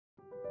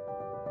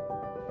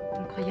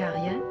croyez à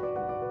rien?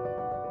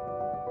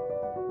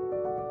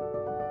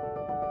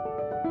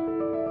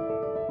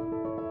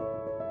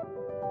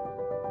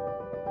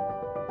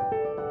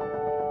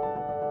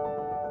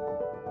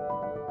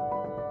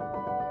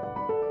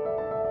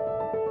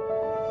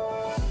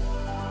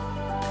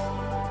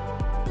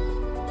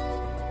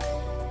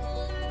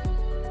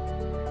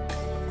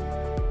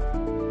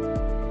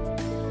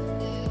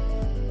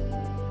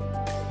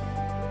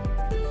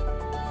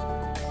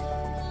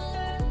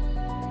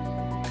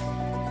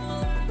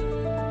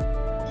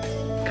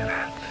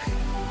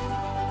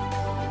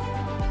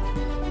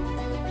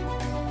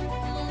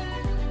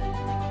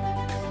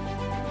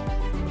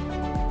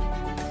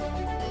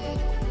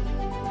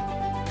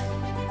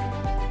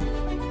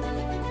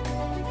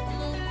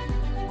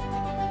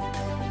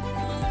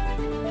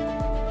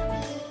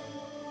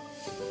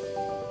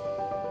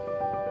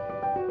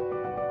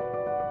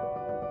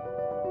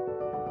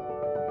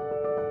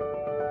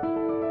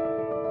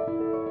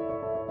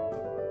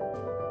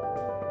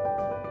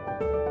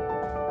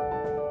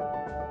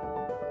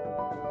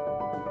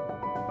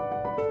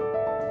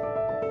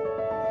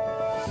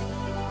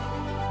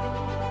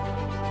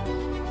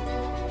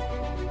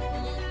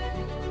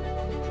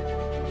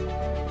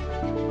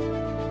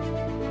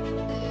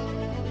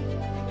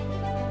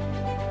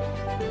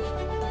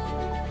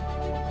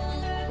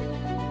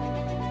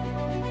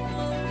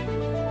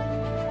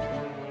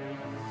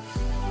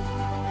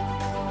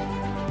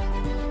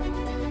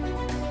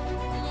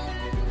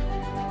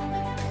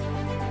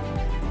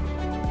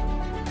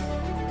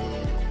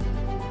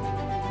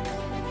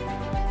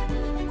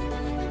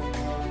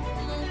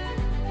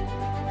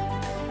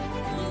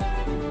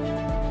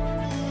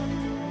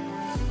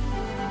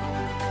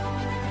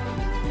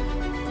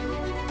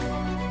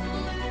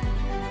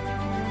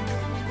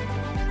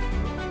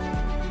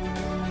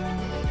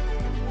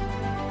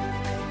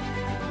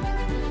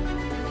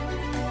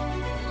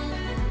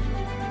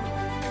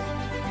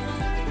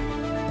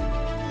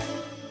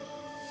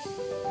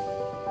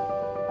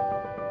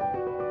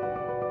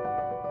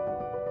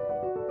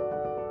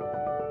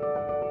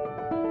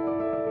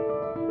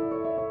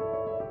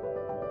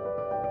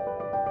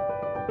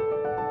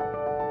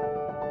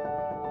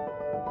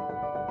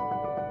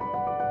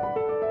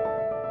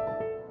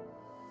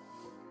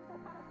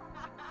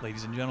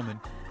 Ladies and gentlemen,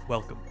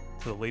 welcome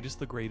to the latest,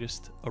 the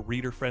greatest, a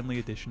reader-friendly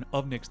edition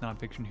of Nick's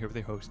Nonfiction. Here with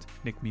your host,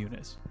 Nick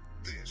Muniz.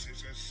 This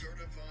is a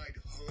certified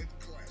hood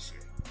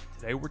classic.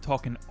 Today we're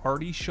talking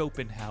Artie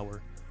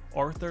Schopenhauer,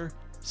 Arthur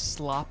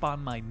Slop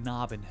on My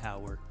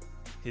Nobbenhauer,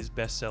 his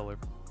bestseller,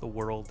 The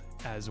World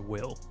as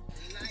Will.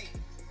 Life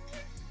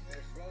is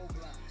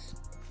Roblox.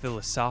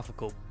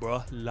 Philosophical,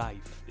 bruh,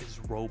 life is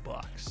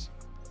Roblox.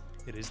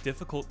 It is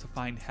difficult to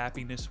find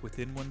happiness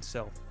within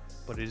oneself,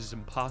 but it is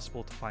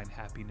impossible to find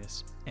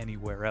happiness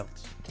anywhere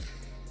else.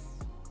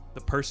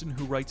 The person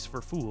who writes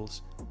for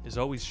fools is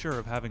always sure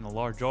of having a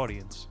large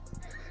audience.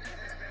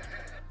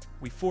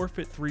 We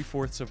forfeit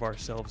 3/4 of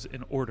ourselves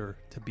in order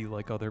to be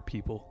like other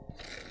people.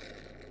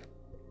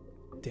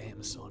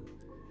 Damn, son.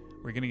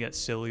 We're gonna get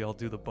silly, I'll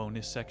do the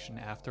bonus section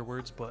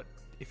afterwards, but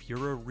if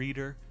you're a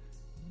reader,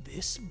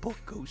 this book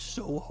goes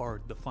so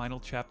hard. The final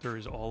chapter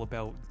is all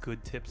about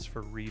good tips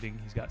for reading.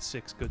 He's got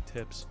 6 good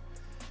tips.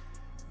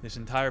 This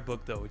entire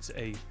book, though, it's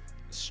a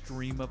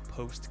stream of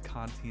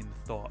post-Kantian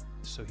thought.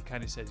 So he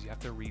kind of says you have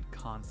to read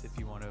Kant if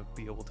you want to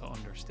be able to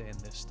understand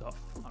this stuff.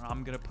 And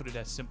I'm going to put it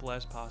as simple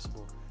as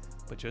possible,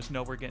 but just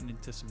know we're getting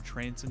into some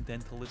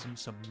transcendentalism,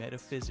 some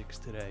metaphysics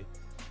today.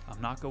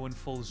 I'm not going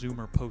full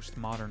Zoomer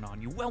postmodern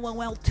on you.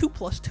 Well, 2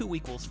 + 2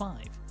 =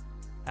 5.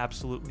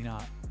 Absolutely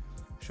not.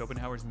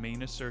 Schopenhauer's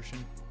main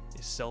assertion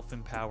is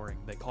self-empowering.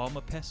 They call him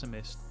a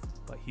pessimist,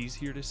 but he's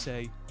here to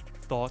say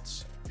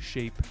thoughts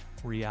shape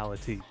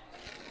reality.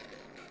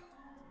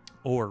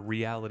 Or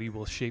reality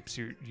will shape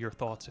your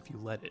thoughts if you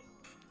let it.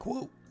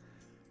 Quote,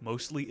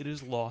 "Mostly it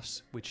is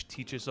loss which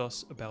teaches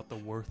us about the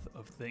worth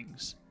of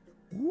things."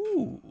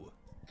 Ooh.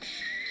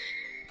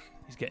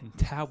 He's getting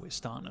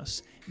Taoist on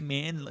us.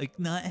 Man, like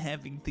not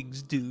having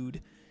things,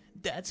 dude.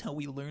 That's how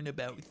we learn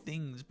about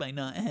things, by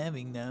not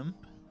having them.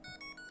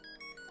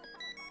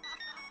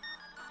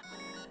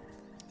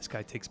 This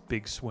guy takes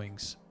big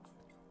swings.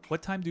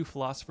 What time do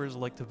philosophers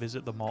like to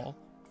visit the mall?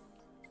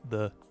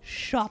 The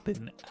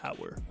shopping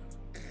hour.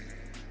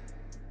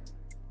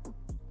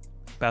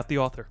 About the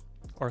author,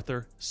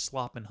 Arthur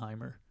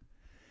Sloppenheimer.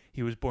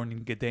 He was born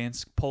in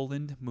Gdansk,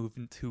 Poland,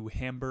 moved to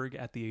Hamburg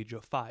at the age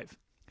of 5.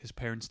 His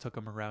parents took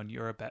him around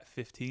Europe at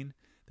 15.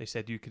 They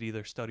said you could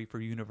either study for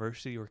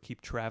university or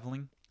keep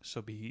traveling,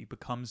 so he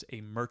becomes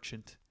a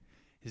merchant.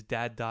 His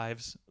dad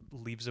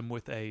leaves him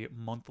with a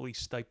monthly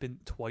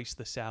stipend, twice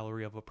the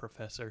salary of a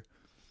professor.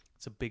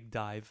 It's a big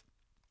dive.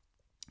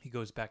 He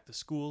goes back to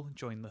school,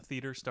 joined the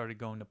theater, started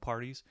going to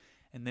parties,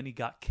 and then he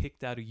got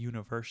kicked out of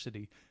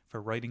university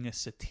for writing a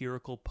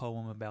satirical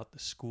poem about the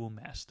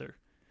schoolmaster.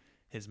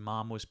 His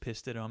mom was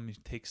pissed at him. He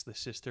takes the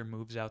sister,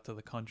 moves out to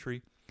the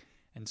country.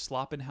 And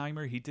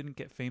Sloppenheimer, he didn't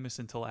get famous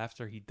until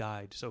after he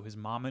died, so his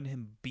mom and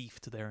him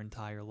beefed their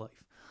entire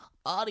life.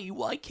 "Artie,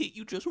 why can't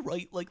you just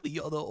write like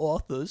the other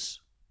authors?"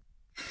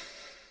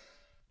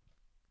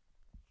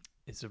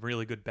 It's a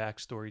really good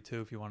backstory,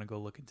 too, if you want to go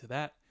look into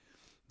that.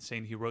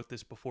 Saying he wrote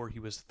this before he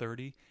was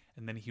 30,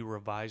 and then he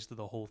revised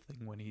the whole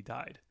thing when he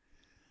died.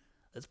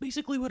 That's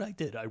basically what I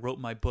did. I wrote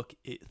my book,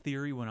 It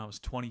Theory, when I was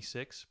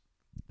 26.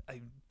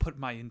 I put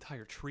my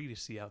entire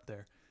treatise out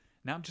there.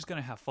 Now I'm just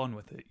going to have fun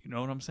with it. You know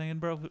what I'm saying,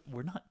 bro?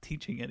 We're not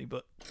teaching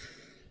anybody.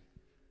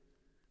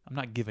 I'm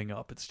not giving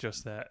up. It's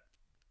just that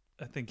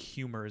I think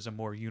humor is a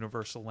more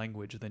universal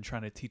language than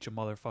trying to teach a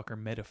motherfucker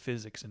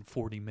metaphysics in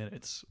 40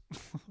 minutes.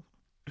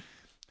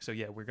 So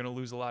yeah, we're going to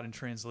lose a lot in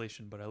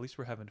translation, but at least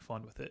we're having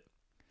fun with it.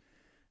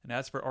 And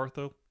as for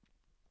Artie,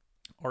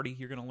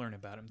 you're going to learn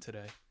about him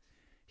today.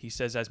 He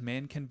says, as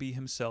man can be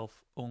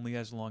himself only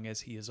as long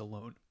as he is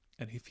alone.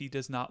 And if he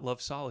does not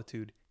love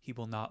solitude, he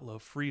will not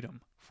love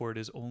freedom, for it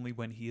is only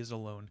when he is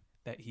alone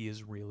that he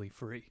is really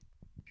free.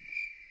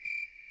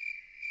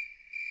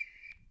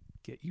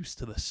 Get used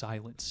to the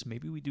silence.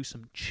 Maybe we do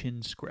some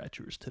chin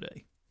scratchers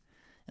today.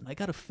 And I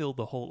got to fill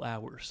the whole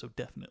hour, so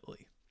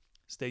definitely.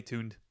 Stay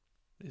tuned.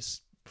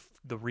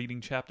 The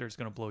reading chapter is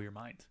going to blow your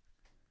mind.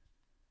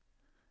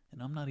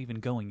 And I'm not even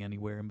going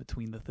anywhere in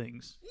between the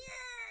things. Yeah.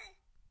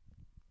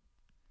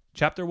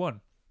 Chapter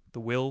 1. The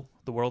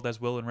world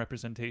as will and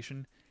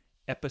representation.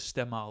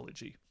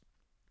 Epistemology.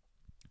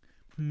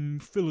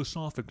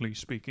 Philosophically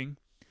speaking,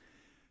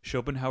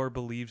 Schopenhauer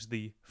believes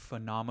the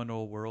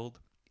phenomenal world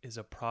is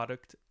a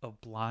product of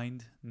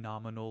blind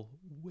nominal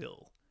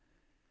will.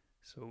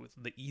 So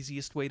the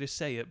easiest way to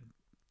say it,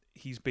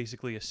 he's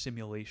basically a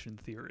simulation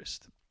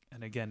theorist.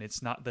 And again,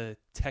 it's not the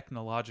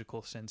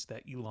technological sense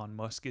that Elon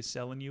Musk is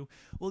selling you.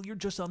 Well, you're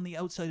just on the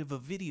outside of a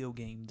video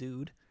game,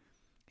 dude.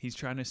 He's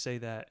trying to say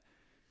that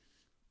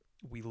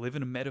we live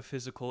in a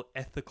metaphysical,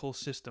 ethical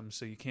system,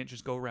 so you can't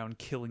just go around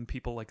killing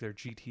people like they're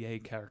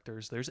GTA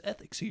characters. There's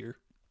ethics here.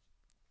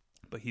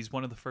 But he's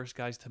one of the first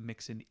guys to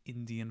mix in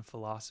Indian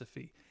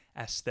philosophy,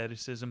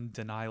 aestheticism,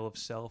 denial of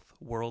self,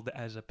 world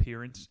as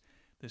appearance.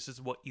 This is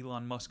what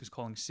Elon Musk is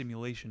calling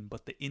simulation,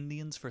 but the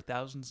Indians for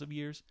thousands of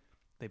years,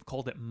 they've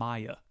called it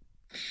Maya.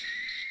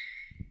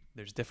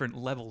 There's different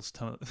levels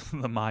to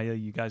the Maya.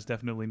 You guys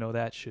definitely know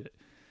that shit.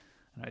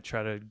 And I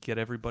try to get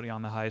everybody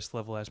on the highest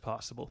level as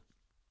possible.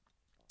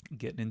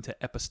 Getting into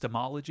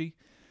epistemology,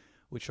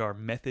 which are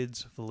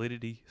methods,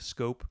 validity,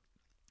 scope.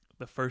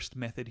 The first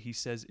method, he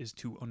says, is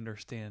to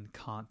understand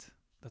Kant.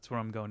 That's where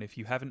I'm going. If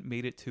you haven't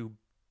made it to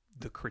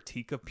the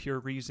critique of pure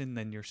reason,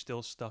 then you're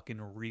still stuck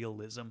in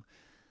realism.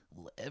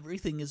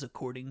 Everything is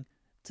according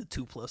to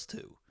 2 +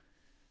 2.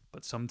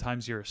 But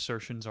sometimes your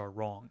assertions are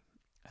wrong.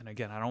 And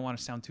again, I don't want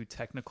to sound too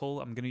technical.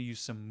 I'm going to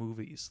use some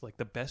movies. Like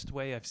the best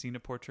way I've seen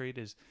it portrayed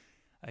is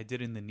I did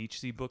in the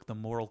Nietzsche book, The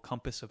Moral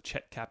Compass of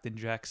Captain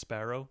Jack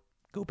Sparrow.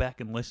 Go back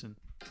and listen.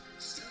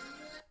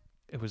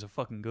 It was a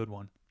fucking good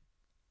one.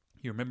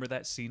 You remember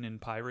that scene in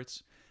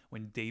Pirates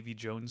when Davy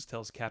Jones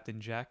tells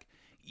Captain Jack,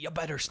 you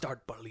better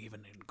start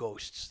believing in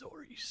ghost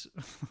stories.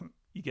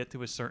 You get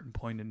to a certain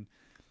point in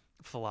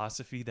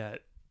philosophy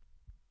that,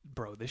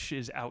 bro, this shit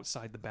is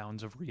outside the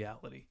bounds of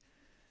reality.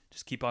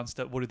 Just keep on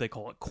what do they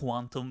call it?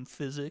 Quantum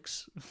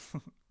physics.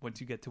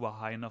 Once you get to a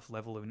high enough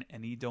level in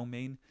any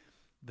domain,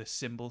 the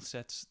symbol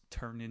sets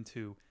turn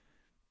into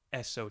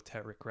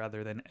esoteric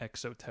rather than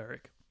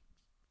exoteric.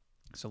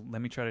 So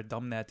let me try to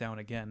dumb that down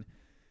again.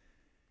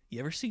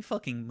 You ever see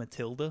fucking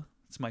Matilda?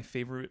 It's my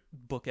favorite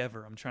book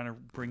ever. I'm trying to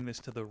bring this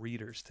to the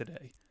readers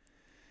today.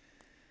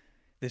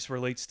 This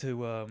relates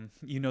to,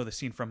 the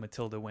scene from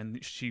Matilda when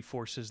she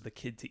forces the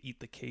kid to eat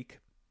the cake.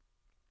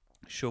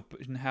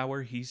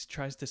 Schopenhauer, he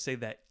tries to say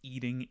that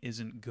eating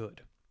isn't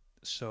good.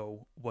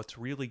 So what's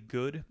really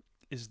good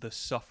is the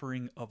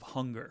suffering of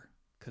hunger.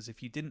 Because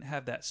if you didn't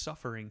have that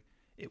suffering,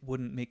 it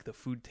wouldn't make the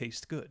food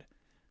taste good.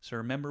 So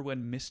remember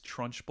when Miss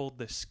Trunchbull,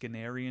 the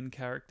Skinnerian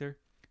character,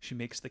 she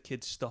makes the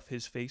kid stuff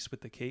his face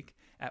with the cake?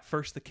 At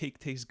first, the cake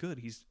tastes good.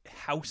 He's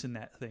housing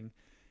that thing.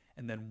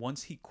 And then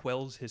once he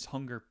quells his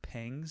hunger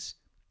pangs,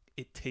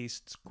 it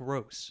tastes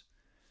gross.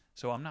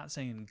 So I'm not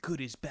saying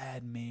good is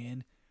bad,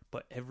 man,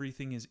 but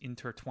everything is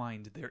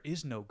intertwined. There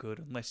is no good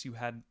unless you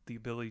had the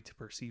ability to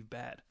perceive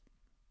bad.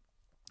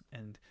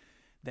 And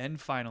then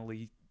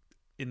finally,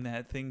 in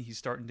that thing, he's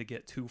starting to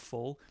get too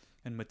full,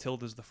 and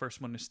Matilda's the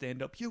first one to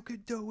stand up. You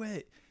could do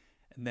it!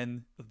 And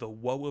then the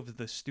woe of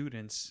the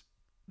students,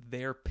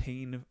 their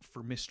pain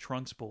for Miss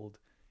Trunchbull,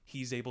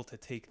 he's able to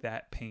take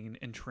that pain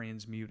and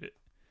transmute it.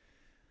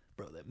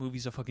 Bro, that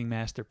movie's a fucking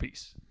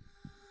masterpiece.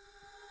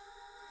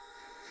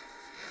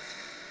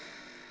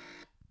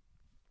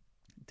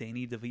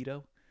 Danny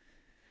DeVito.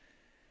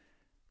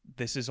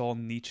 This is all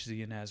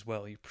Nietzschean as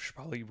well. You should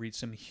probably read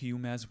some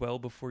Hume as well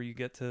before you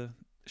get to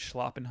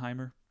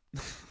Schopenhauer.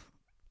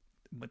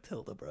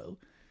 Matilda, bro.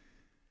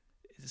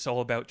 It's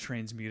all about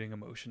transmuting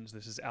emotions.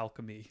 This is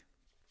alchemy.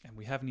 And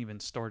we haven't even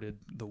started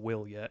the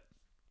will yet.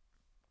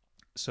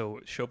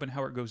 So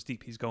Schopenhauer goes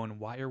deep. He's going,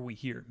 why are we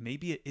here?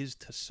 Maybe it is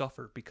to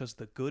suffer because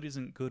the good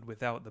isn't good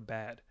without the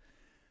bad.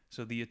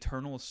 So the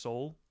eternal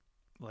soul,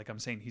 like I'm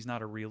saying, he's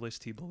not a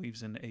realist. He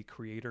believes in a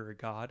creator, a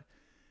God.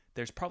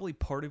 There's probably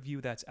part of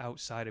you that's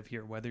outside of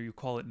here, whether you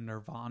call it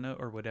nirvana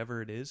or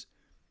whatever it is.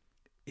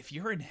 If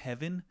you're in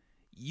heaven,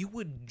 you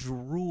would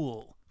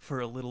drool for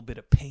a little bit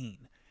of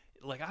pain.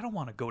 Like, I don't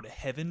want to go to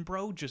heaven,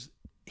 bro, just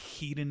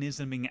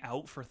hedonisming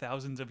out for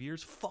thousands of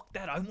years. Fuck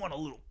that. I want a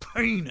little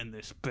pain in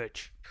this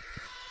bitch.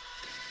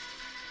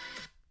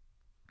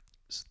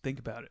 Just think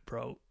about it,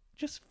 bro.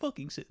 Just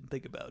fucking sit and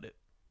think about it.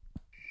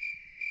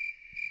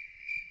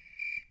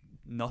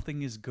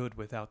 Nothing is good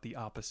without the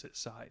opposite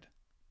side.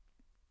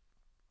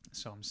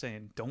 So I'm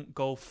saying, don't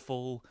go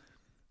full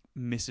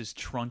Mrs.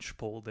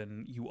 Trunchbull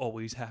and you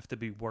always have to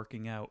be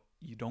working out.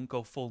 You don't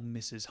go full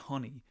Mrs.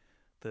 Honey,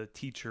 the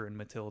teacher in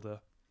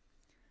Matilda.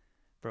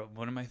 Bro,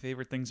 one of my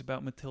favorite things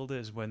about Matilda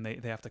is when they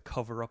have to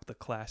cover up the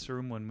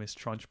classroom when Miss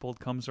Trunchbull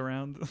comes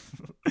around.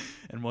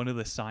 And one of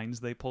the signs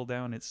they pull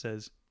down, it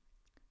says,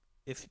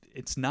 "If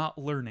it's not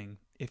learning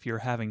if you're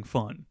having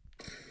fun."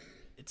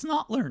 It's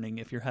not learning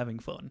if you're having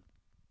fun.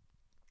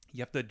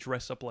 You have to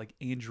dress up like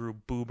Andrew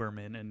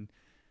Buberman and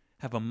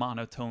have a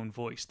monotone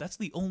voice. That's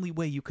the only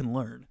way you can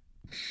learn.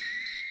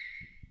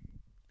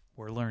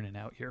 We're learning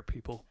out here,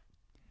 people.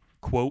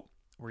 Quote,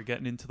 we're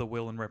getting into the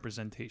will and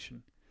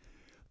representation.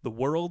 "The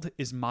world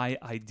is my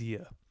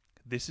idea.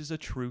 This is a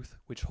truth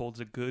which holds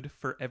a good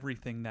for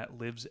everything that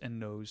lives and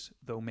knows,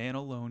 though man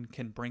alone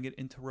can bring it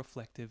into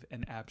reflective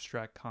and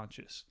abstract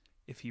conscious.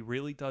 If he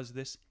really does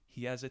this,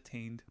 he has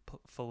attained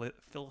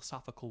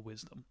philosophical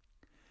wisdom."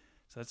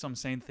 So that's what I'm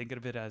saying. Think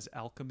of it as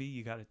alchemy.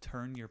 You got to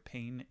turn your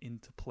pain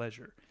into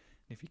pleasure.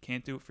 If you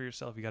can't do it for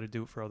yourself, you got to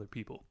do it for other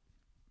people.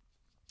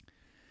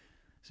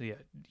 So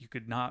yeah, you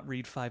could not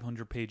read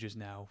 500 pages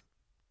now.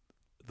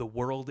 The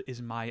world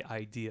is my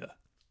idea.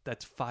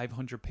 That's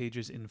 500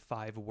 pages in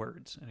 5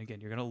 words. And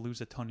again, you're going to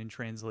lose a ton in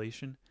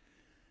translation.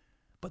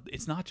 But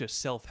it's not just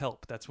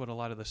self-help. That's what a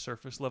lot of the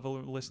surface level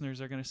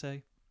listeners are going to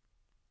say.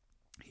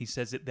 He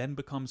says it then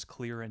becomes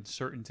clear and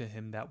certain to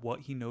him that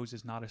what he knows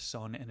is not a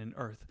sun and an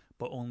earth,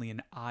 but only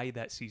an eye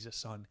that sees a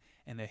sun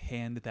and a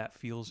hand that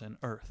feels an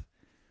earth.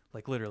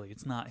 Like literally,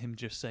 it's not him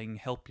just saying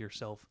help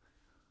yourself.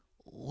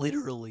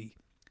 Literally,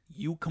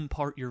 you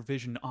compart your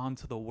vision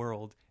onto the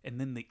world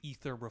and then the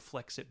ether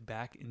reflects it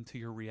back into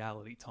your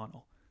reality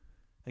tunnel.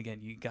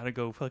 Again, you gotta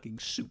go fucking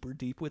super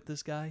deep with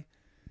this guy.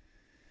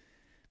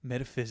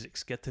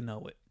 Metaphysics, get to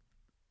know it.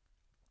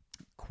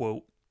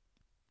 Quote,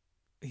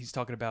 he's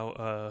talking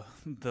about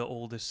the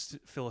oldest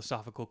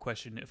philosophical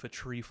question: if a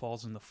tree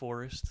falls in the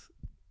forest,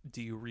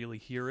 do you really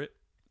hear it?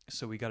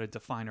 So we got to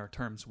define our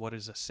terms. What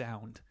is a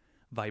sound?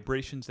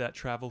 Vibrations that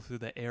travel through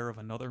the air of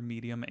another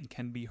medium and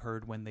can be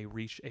heard when they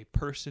reach a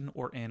person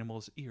or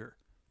animal's ear.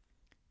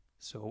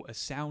 So a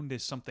sound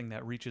is something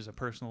that reaches a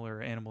person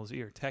or animal's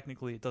ear.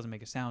 Technically, it doesn't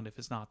make a sound if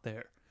it's not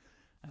there.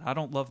 And I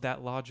don't love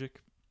that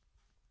logic,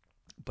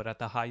 but at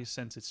the highest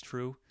sense, it's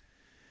true.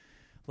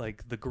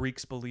 Like, the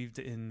Greeks believed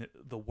in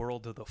the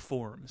world of the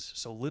forms.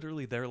 So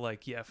literally, they're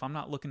like, yeah, if I'm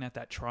not looking at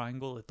that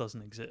triangle, it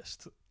doesn't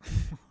exist.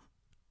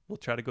 We'll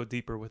try to go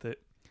deeper with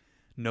it.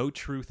 No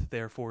truth,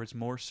 therefore, is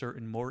more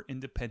certain, more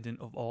independent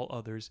of all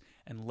others,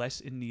 and less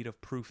in need of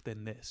proof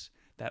than this,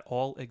 that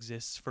all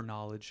exists for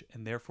knowledge,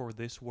 and therefore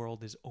this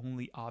world is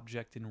only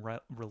object in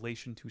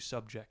relation to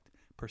subject,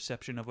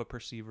 perception of a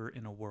perceiver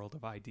in a world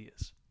of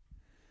ideas.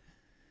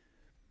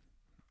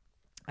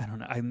 I don't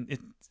know.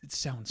 It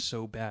sounds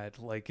so bad.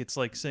 Like, it's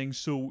like saying,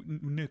 so,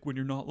 Nick, when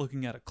you're not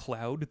looking at a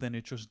cloud, then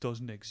it just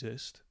doesn't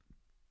exist.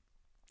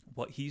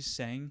 What he's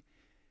saying,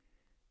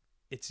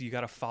 it's you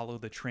got to follow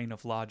the train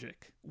of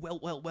logic.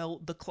 Well,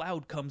 the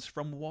cloud comes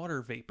from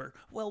water vapor.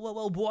 Well,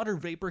 water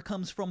vapor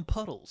comes from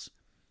puddles.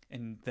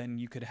 And then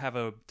you could have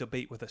a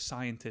debate with a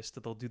scientist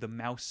that they'll do the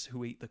mouse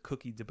who ate the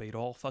cookie debate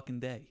all fucking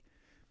day.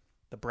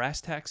 The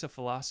brass tacks of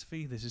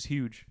philosophy, this is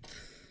huge.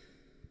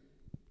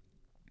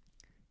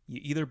 You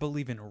either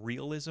believe in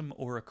realism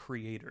or a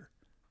creator.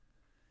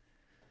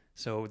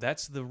 So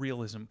that's the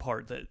realism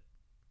part, that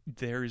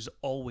there's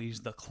always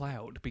the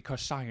cloud,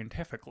 because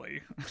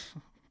scientifically...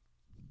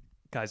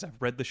 Guys,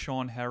 I've read the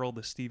Sean Harrell,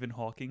 the Stephen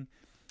Hawking.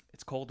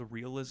 It's called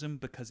realism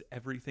because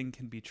everything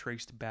can be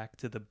traced back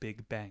to the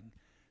Big Bang.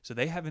 So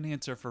they have an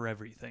answer for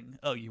everything.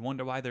 Oh, you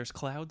wonder why there's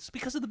clouds?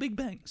 Because of the Big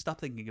Bang. Stop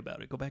thinking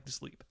about it. Go back to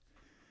sleep.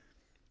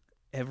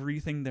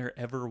 Everything there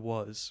ever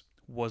was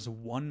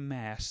one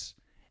mass,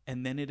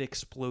 and then it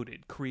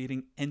exploded,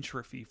 creating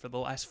entropy for the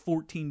last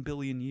 14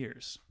 billion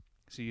years.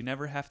 So you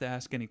never have to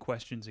ask any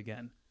questions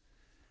again.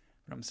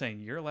 But I'm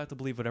saying, you're allowed to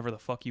believe whatever the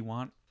fuck you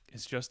want.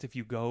 It's just if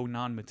you go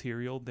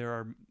non-material, there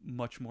are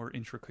much more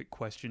intricate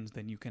questions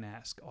than you can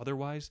ask.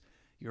 Otherwise,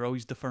 you're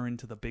always deferring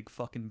to the Big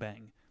fucking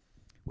Bang.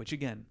 Which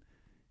again,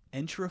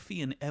 entropy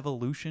and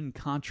evolution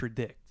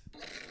contradict.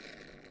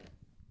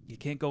 You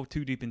can't go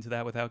too deep into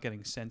that without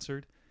getting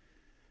censored.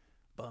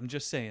 But I'm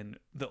just saying,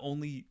 the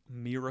only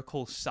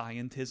miracle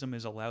scientism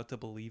is allowed to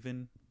believe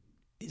in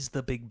is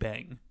the Big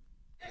Bang.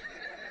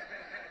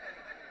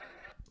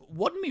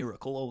 One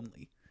miracle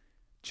only.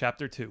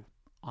 Chapter 2,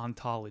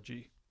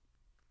 Ontology.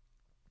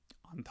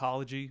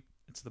 Ontology,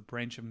 it's the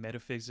branch of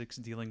metaphysics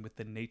dealing with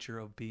the nature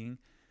of being.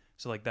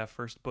 So like that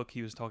first book,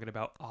 he was talking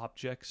about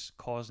objects,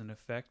 cause and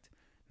effect.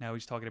 Now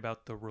he's talking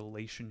about the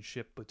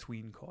relationship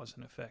between cause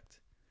and effect.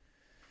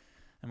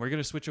 And we're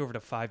going to switch over to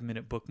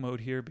 5-minute book mode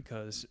here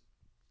because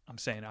I'm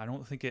saying I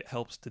don't think it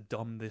helps to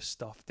dumb this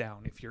stuff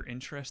down. If you're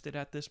interested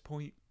at this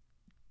point,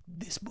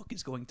 this book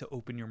is going to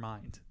open your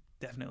mind.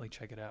 Definitely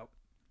check it out.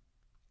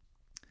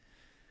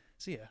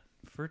 So yeah,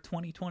 for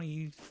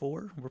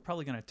 2024, we're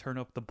probably going to turn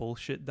up the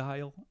bullshit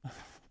dial.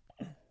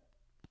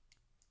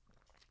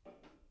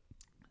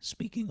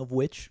 Speaking of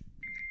which,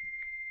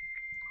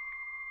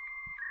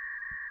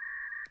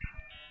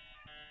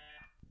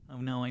 oh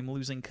no, I'm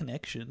losing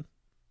connection.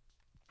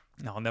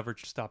 No, I'll never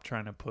stop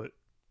trying to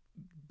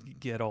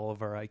get all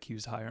of our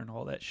IQs higher and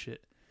all that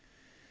shit.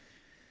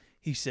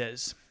 He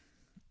says,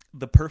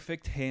 the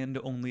perfect hand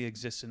only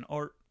exists in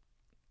art.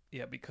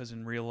 Yeah, because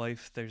in real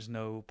life, there's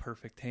no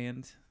perfect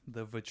hand.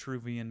 The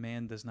Vitruvian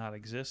Man does not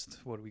exist.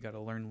 What, do we got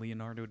to learn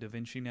Leonardo da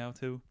Vinci now,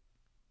 too?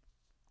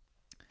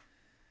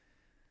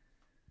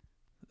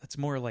 That's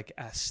more like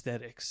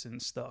aesthetics and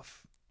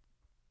stuff.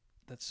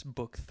 That's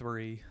book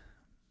 3.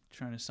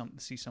 Trying to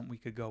see something we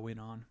could go in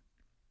on.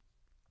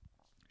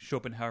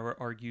 Schopenhauer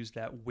argues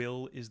that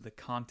will is the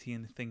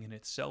Kantian thing in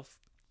itself,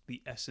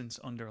 the essence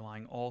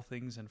underlying all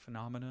things and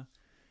phenomena.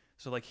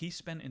 So, like, he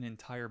spent an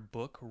entire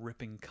book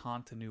ripping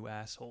Kant a new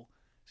asshole.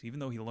 So even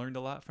though he learned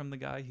a lot from the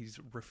guy, he's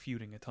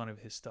refuting a ton of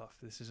his stuff.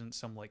 This isn't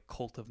some, like,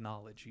 cult of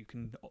knowledge. You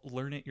can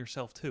learn it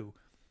yourself, too.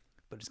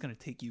 But it's going to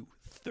take you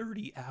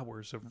 30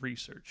 hours of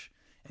research.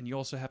 And you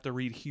also have to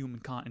read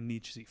Hume, Kant, and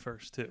Nietzsche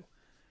first, too.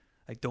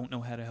 I don't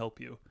know how to help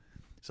you.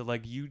 So,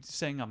 like, you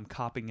saying I'm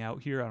copping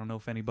out here, I don't know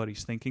if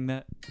anybody's thinking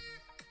that.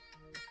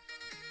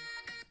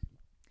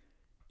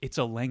 It's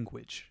a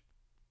language.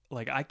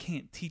 Like, I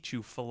can't teach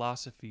you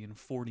philosophy in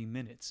 40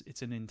 minutes.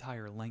 It's an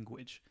entire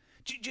language.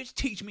 Just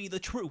teach me the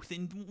truth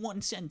in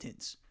one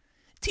sentence.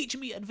 Teach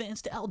me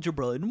advanced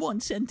algebra in one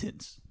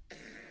sentence.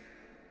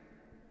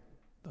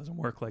 Doesn't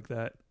work like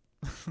that.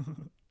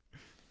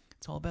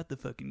 It's all about the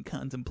fucking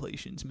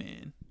contemplations,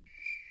 man.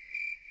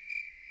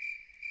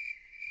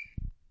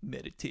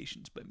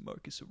 Meditations by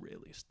Marcus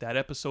Aurelius. That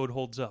episode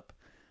holds up.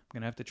 I'm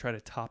going to have to try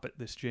to top it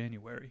this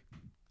January.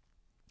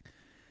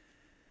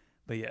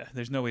 But yeah,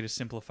 there's no way to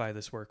simplify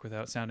this work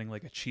without sounding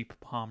like a cheap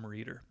palm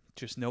reader.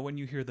 Just know when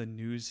you hear the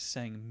news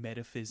saying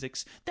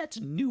metaphysics, that's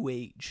New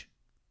Age.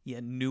 Yeah,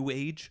 New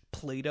Age,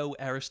 Plato,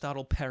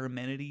 Aristotle,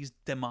 Parmenides,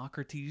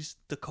 Democritus,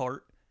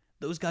 Descartes.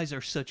 Those guys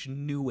are such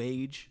New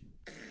Age.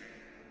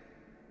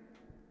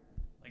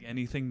 Like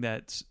anything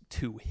that's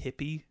too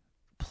hippie,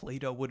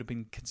 Plato would have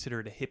been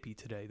considered a hippie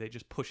today. They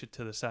just push it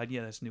to the side.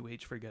 Yeah, that's New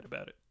Age. Forget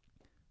about it.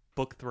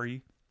 Book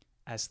 3,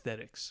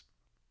 Aesthetics.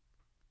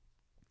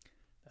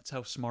 That's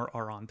how smart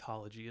our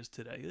ontology is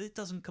today. It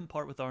doesn't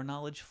compart with our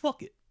knowledge.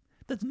 Fuck it.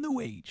 That's New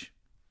Age.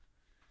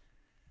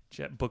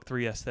 Book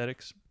 3,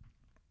 Aesthetics.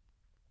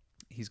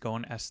 He's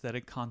going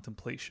aesthetic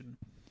contemplation.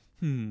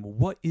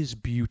 What is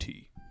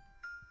beauty?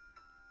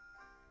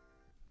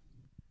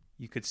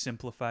 You could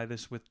simplify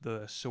this with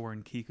the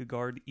Soren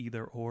Kierkegaard,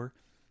 either or.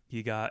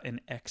 You got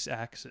an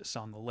x-axis.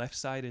 On the left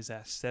side is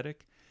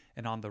aesthetic,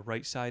 and on the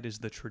right side is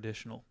the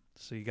traditional.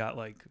 So you got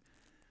like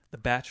the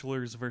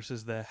bachelors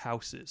versus the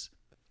houses.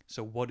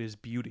 So what is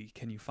beauty?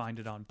 Can you find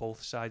it on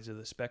both sides of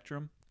the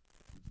spectrum?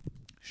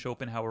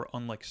 Schopenhauer,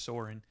 unlike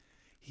Soren,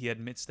 he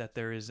admits that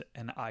there is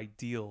an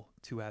ideal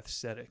to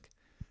aesthetic.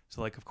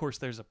 So like, of course,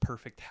 there's a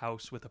perfect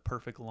house with a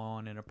perfect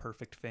lawn and a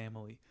perfect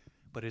family.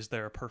 But is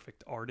there a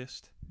perfect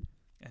artist?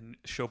 And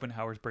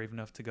Schopenhauer's brave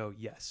enough to go,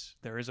 yes,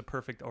 there is a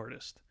perfect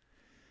artist.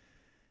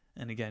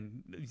 And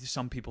again,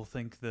 some people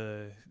think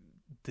the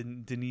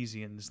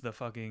Denisians, the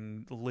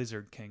fucking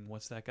Lizard King,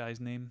 what's that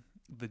guy's name?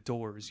 The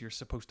Doors, you're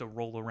supposed to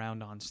roll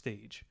around on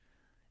stage.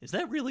 Is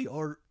that really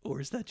art,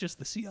 or is that just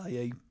the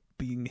CIA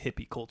being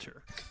hippie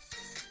culture?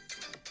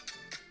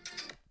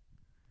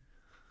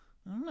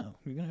 I don't know.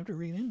 You're going to have to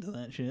read into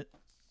that shit.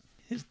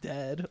 His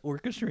dad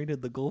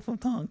orchestrated the Gulf of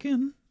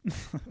Tonkin.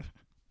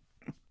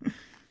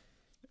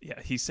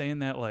 Yeah, he's saying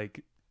that,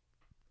 like,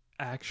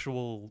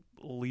 actual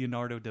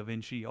Leonardo da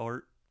Vinci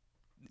art,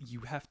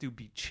 you have to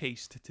be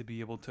chaste to be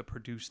able to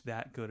produce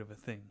that good of a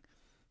thing.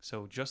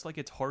 So just like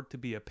it's hard to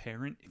be a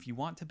parent, if you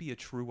want to be a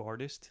true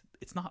artist,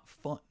 it's not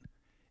fun.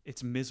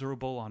 It's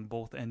miserable on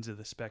both ends of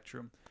the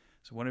spectrum.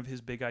 So one of his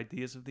big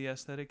ideas of the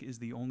aesthetic is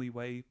the only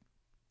way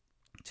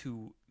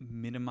to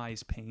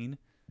minimize pain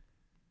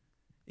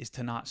is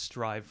to not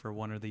strive for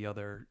one or the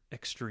other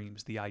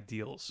extremes, the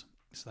ideals.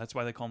 So that's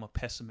why they call him a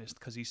pessimist,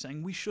 because he's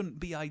saying we shouldn't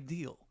be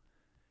ideal.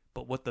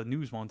 But what the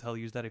news won't tell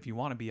you is that if you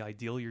want to be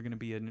ideal, you're going to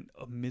be a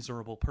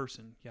miserable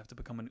person. You have to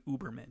become an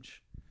Ubermensch.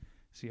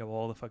 See how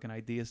all the fucking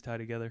ideas tie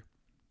together?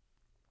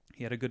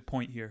 He had a good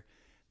point here,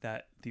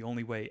 that the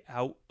only way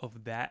out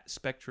of that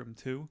spectrum,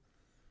 too,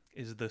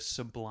 is the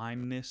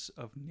sublimeness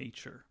of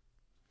nature.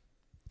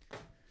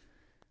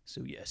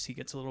 So yes, he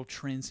gets a little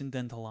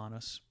transcendental on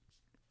us.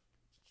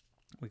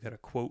 We got a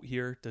quote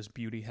here. Does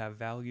beauty have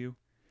value?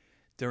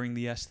 During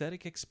the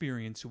aesthetic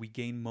experience, we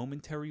gain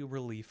momentary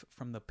relief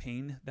from the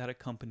pain that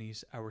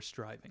accompanies our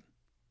striving.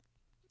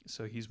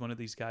 So he's one of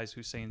these guys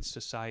who's saying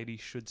society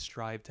should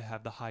strive to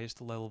have the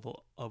highest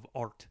level of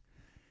art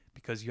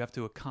because you have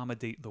to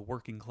accommodate the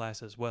working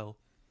class as well.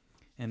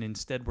 And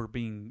instead we're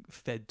being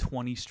fed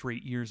 20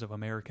 straight years of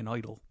American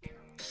Idol.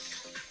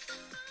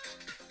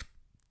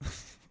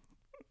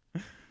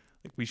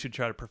 Like, we should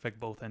try to perfect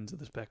both ends of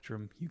the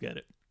spectrum. You get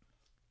it.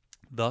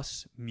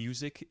 Thus,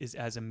 music is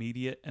as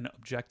immediate an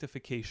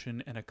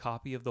objectification and a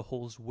copy of the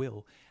whole's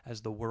will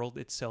as the world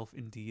itself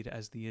indeed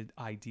as the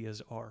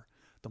ideas are,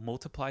 the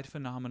multiplied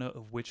phenomena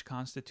of which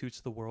constitutes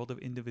the world of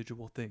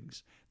individual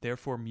things.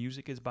 Therefore,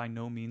 music is by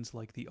no means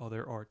like the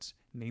other arts,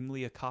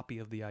 namely a copy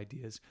of the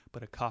ideas,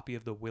 but a copy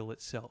of the will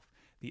itself,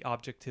 the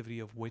objectivity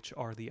of which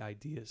are the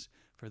ideas.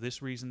 For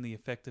this reason, the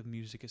effect of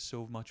music is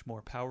so much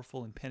more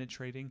powerful and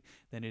penetrating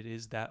than it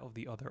is that of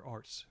the other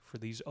arts, for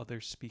these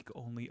others speak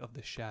only of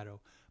the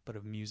shadow, but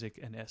of music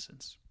and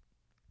essence.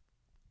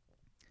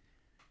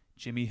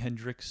 Jimi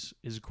Hendrix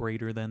is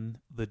greater than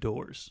the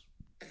Doors.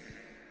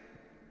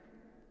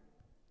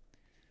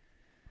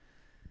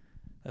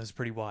 That was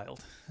pretty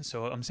wild.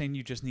 So I'm saying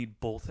you just need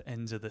both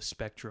ends of the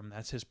spectrum.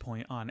 That's his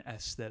point on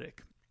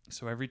aesthetic.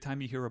 So every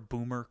time you hear a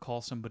boomer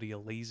call somebody a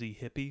lazy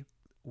hippie,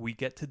 we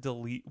get to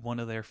delete one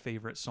of their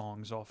favorite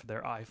songs off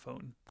their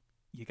iPhone.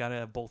 You gotta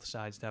have both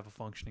sides to have a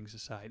functioning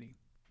society.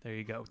 There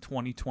you go.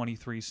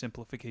 2023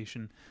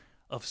 simplification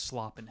of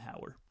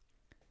Schopenhauer.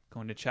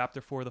 Going to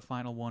chapter 4, the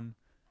final one,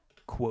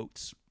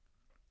 quotes.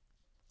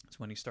 It's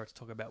when he starts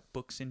talking about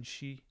books and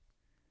she.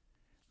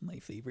 My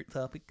favorite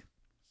topic.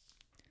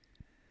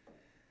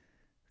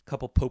 A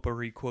couple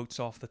potpourri quotes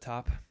off the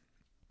top.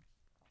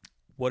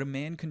 What a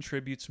man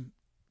contributes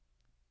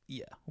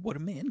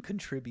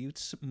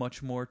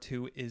much more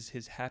to is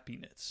his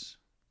happiness.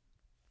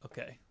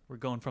 Okay, we're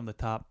going from the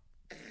top.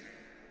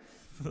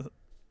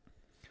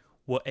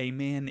 What a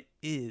man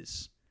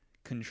is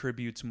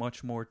contributes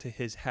much more to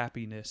his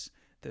happiness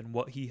than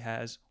what he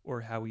has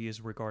or how he is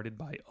regarded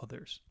by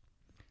others.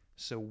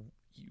 So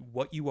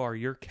what you are,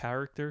 your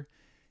character,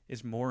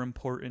 is more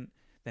important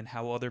than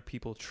how other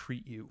people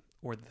treat you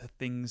or the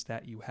things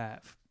that you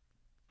have.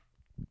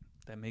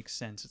 That makes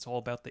sense. It's all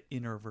about the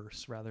inner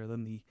verse rather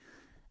than the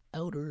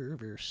outer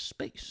verse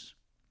space.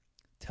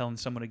 Telling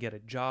someone to get a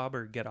job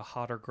or get a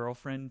hotter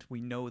girlfriend,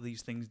 we know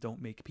these things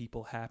don't make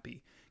people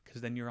happy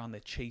because then you're on the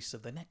chase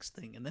of the next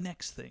thing and the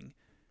next thing.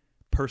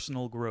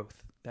 Personal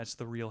growth, that's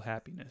the real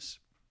happiness.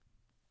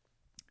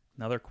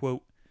 Another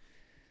quote,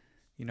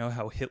 you know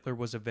how Hitler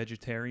was a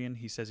vegetarian?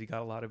 He says he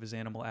got a lot of his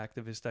animal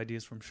activist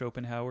ideas from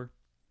Schopenhauer.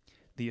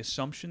 The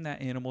assumption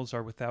that animals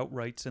are without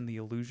rights and the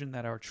illusion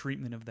that our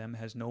treatment of them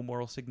has no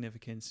moral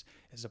significance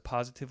is a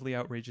positively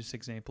outrageous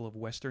example of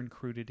Western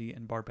crudity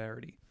and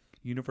barbarity.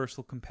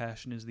 Universal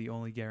compassion is the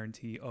only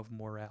guarantee of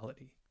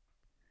morality.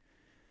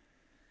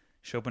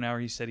 Schopenhauer,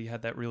 he said he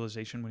had that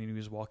realization when he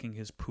was walking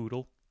his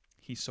poodle.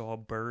 He saw a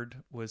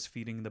bird was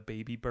feeding the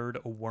baby bird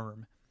a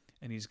worm,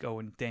 and he's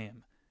going,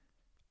 damn,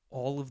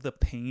 all of the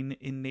pain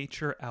in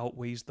nature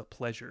outweighs the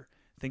pleasure.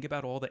 Think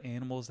about all the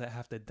animals that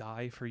have to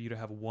die for you to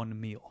have one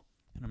meal.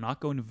 And I'm not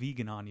going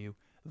vegan on you.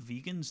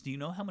 Vegans, do you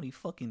know how many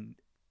fucking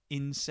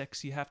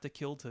insects you have to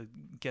kill to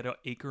get an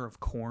acre of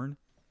corn?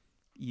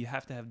 You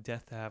have to have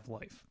death to have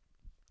life.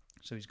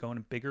 So he's going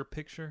a bigger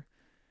picture.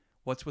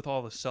 What's with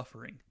all the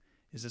suffering?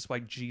 Is this why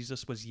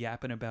Jesus was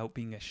yapping about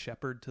being a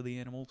shepherd to the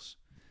animals?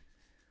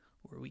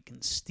 Where we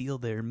can steal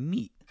their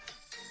meat.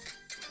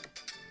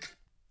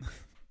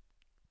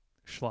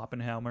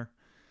 Schopenhauer.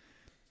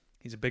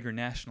 He's a bigger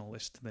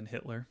nationalist than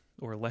Hitler,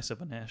 or less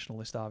of a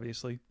nationalist,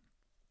 obviously.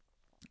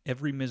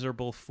 Every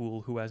miserable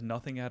fool who has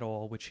nothing at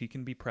all which he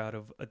can be proud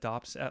of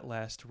adopts at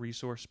last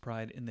resource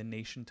pride in the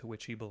nation to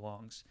which he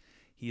belongs.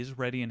 He is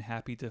ready and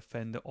happy to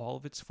defend all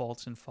of its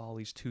faults and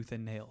follies tooth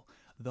and nail,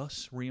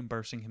 thus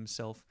reimbursing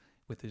himself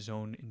with his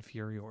own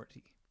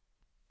inferiority.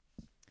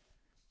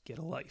 Get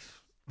a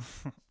life.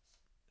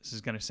 This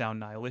is going to sound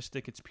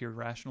nihilistic. It's pure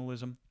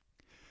rationalism.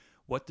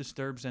 What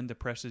disturbs and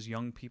depresses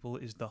young people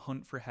is the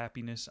hunt for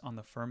happiness on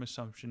the firm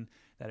assumption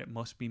that it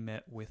must be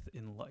met with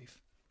in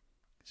life.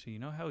 So you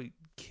know how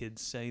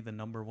kids say the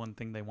number one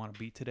thing they want to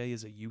be today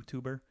is a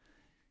YouTuber?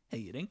 Hey,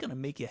 it ain't going to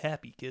make you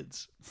happy,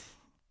 kids.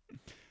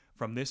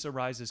 From this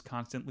arises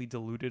constantly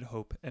deluded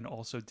hope and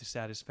also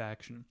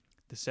dissatisfaction.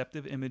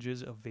 Deceptive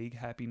images of vague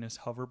happiness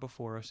hover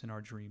before us in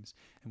our dreams,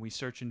 and we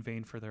search in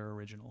vain for their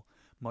original.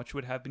 Much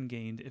would have been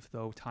gained if,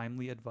 though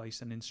timely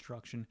advice and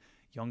instruction,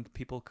 young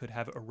people could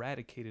have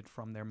eradicated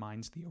from their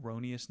minds the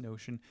erroneous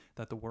notion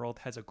that the world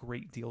has a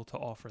great deal to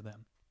offer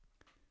them.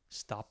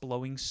 Stop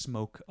blowing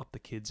smoke up the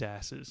kids'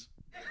 asses.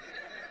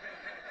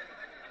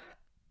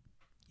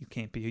 You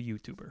can't be a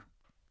YouTuber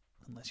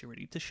unless you're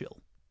ready to chill.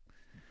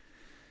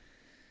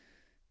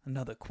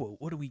 Another quote.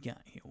 What do we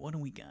got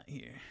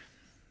here?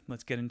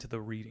 Let's get into the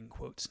reading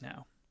quotes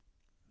now.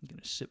 I'm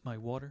going to sip my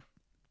water.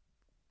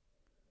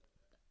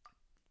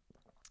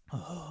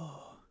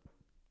 Oh.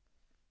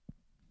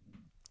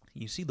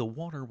 You see, the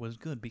water was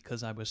good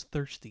because I was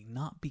thirsty,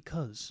 not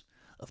because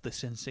of the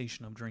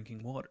sensation of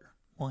drinking water.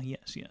 Why,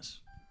 yes.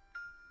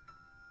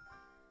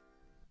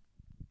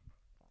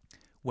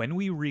 When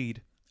we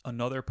read,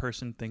 another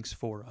person thinks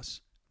for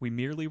us. We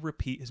merely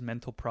repeat his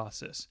mental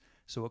process.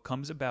 So it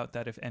comes about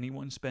that if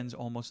anyone spends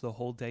almost the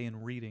whole day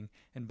in reading,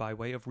 and by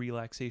way of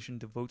relaxation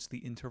devotes the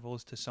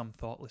intervals to some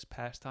thoughtless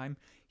pastime,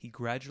 he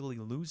gradually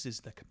loses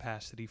the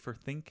capacity for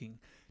thinking,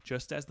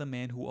 just as the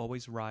man who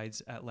always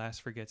rides at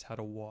last forgets how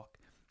to walk.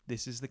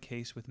 This is the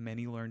case with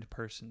many learned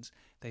persons.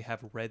 They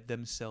have read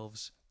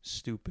themselves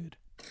stupid.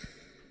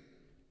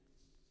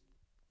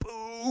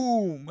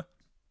 Boom!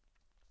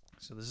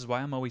 So this is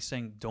why I'm always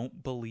saying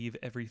don't believe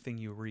everything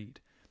you read.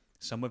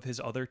 Some of his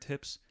other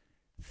tips,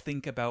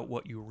 think about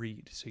what you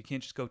read. So you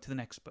can't just go to the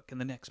next book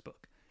and the next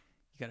book.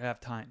 You got to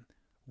have time.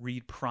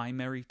 Read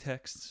primary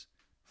texts.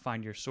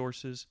 Find your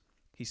sources.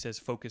 He says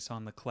focus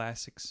on the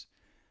classics.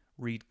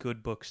 Read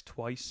good books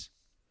twice.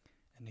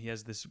 And he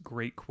has this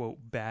great quote,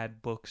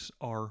 bad books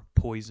are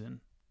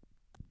poison.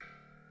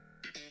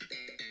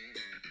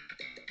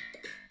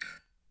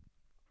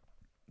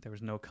 There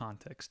was no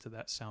context to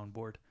that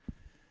soundboard.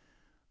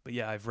 But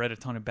yeah, I've read a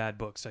ton of bad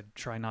books. I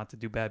try not to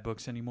do bad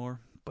books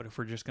anymore. But if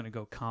we're just going to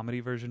go comedy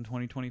version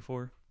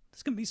 2024,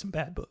 there's going to be some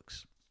bad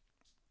books.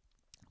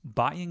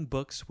 Buying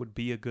books would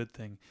be a good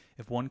thing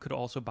if one could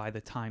also buy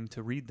the time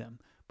to read them.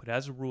 But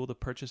as a rule, the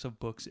purchase of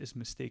books is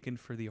mistaken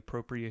for the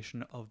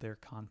appropriation of their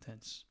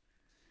contents.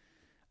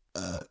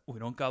 We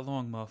don't got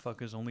long,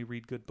 motherfuckers. Only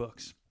read good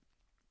books.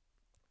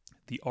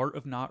 The art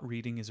of not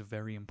reading is a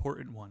very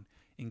important one.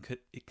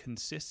 It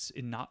consists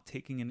in not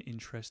taking an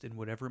interest in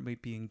whatever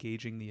might be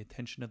engaging the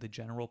attention of the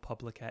general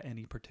public at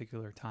any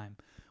particular time.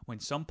 When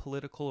some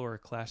political or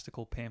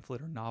ecclesiastical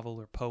pamphlet or novel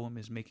or poem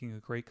is making a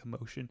great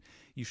commotion,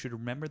 you should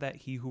remember that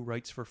he who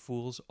writes for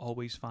fools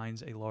always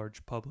finds a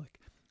large public.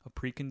 A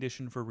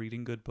precondition for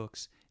reading good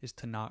books is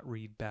to not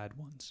read bad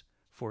ones,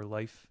 for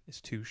life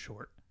is too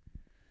short.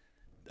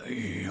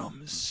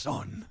 Damn,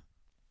 son.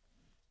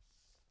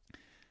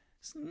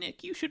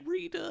 Nick, you should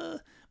read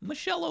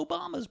Michelle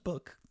Obama's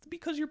book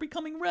because you're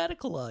becoming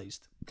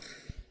radicalized.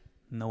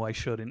 No, I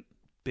shouldn't.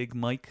 Big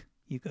Mike,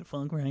 you could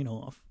fuck right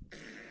off.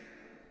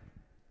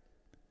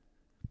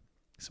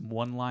 Some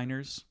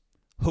one-liners.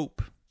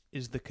 Hope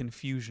is the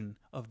confusion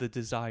of the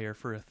desire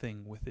for a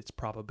thing with its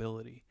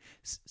probability.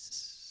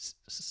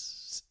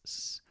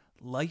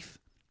 Life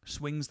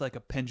swings like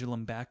a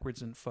pendulum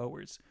backwards and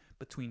forwards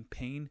between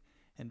pain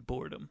and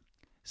boredom.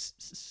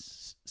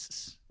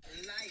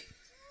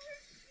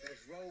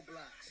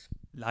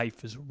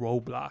 Life is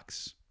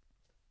Roblox.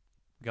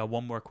 We got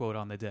one more quote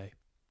on the day.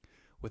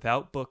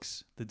 Without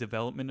books, the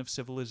development of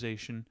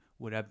civilization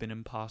would have been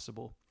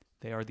impossible.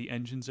 They are the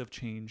engines of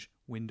change,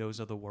 windows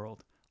of the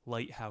world,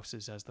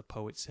 lighthouses, as the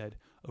poet said,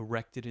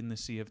 erected in the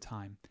sea of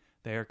time.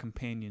 They are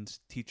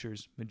companions,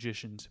 teachers,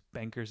 magicians,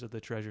 bankers of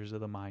the treasures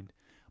of the mind.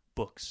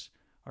 Books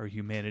are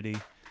humanity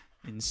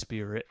in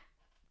spirit.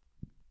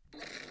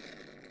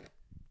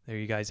 There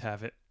you guys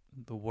have it.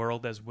 The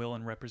World as Will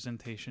and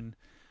Representation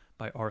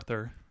by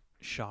Arthur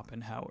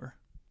Schopenhauer.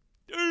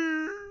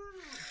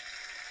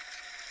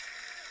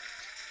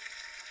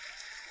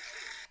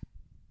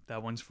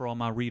 That one's for all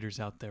my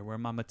readers out there. Where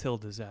my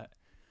Matildas at?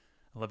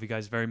 I love you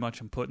guys very much.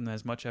 I'm putting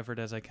as much effort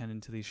as I can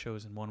into these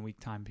shows in 1 week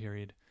time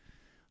period.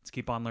 Let's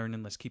keep on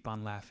learning. Let's keep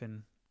on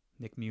laughing.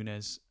 Nick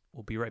Muniz.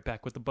 We'll be right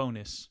back with the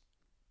bonus.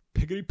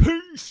 Piggity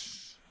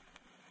peace!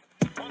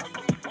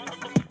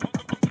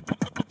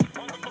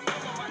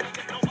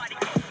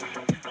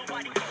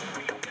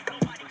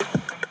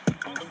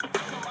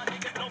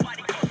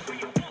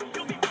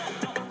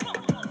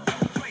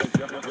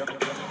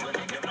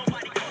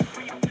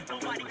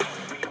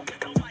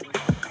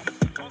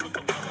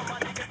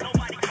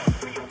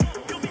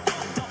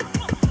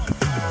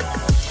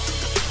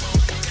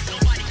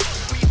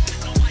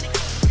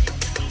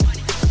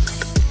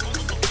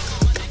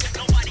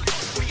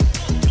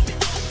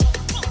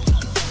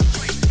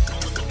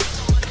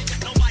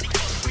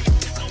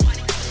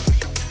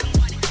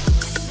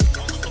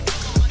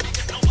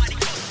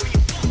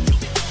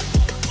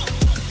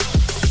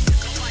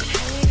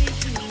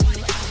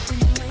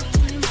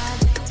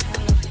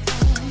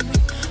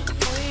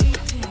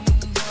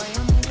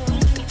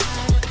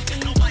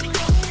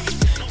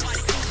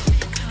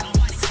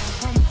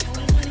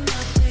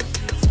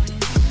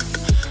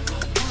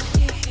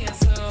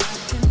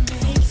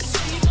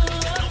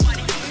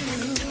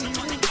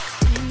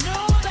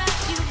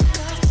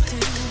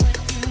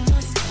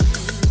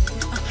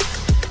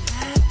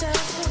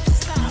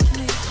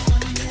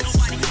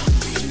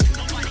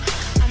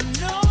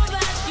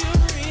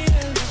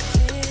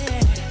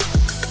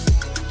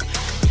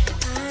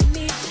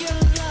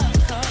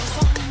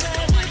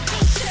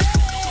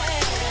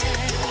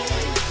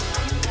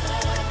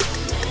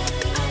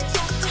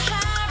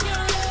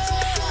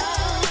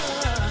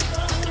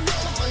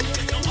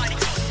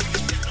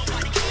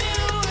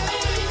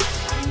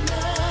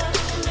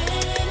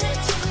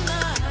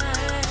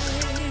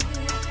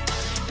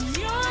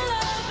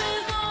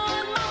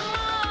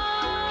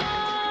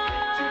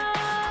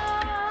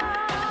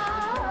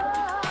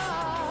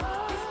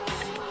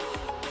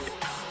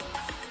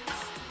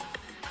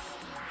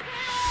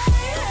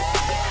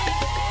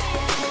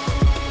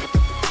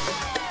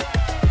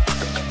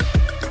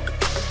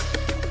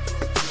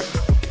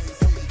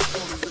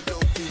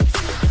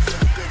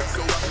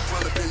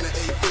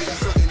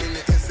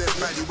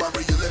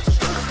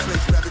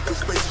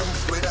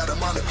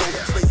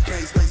 Monaco. Space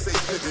pain, space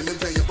age, living and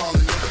paying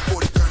falling in.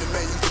 40 turning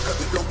man, used to cut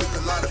the dope with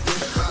a lot of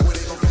fish. Where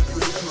they gon' fake you,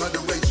 hate you,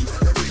 underrate you.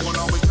 Everyone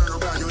always turn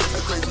around, yo, that's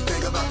the crazy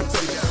thing about them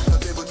take you.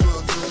 Nothing but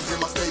drug dealers in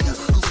my stable.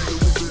 Goofy the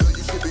wizard, or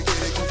you should be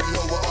getting goofy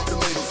hoe with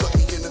ultimatum. Suck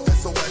me in the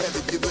vest, so I had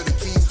to give her the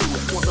keys to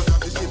it. Once I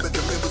drop this shit, but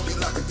the members be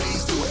locking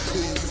these to it.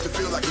 It used to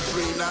feel like a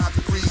dream, now I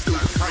can breeze through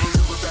it. I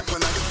remember back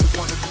when I used to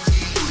want to be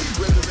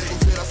teased. Red the label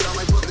said I sound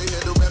like Brooke, they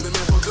had the rabbit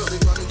man fucked up. They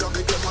finally dropped,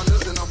 they cut my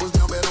nuts, and I was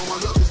down bad on my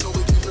luck. There's no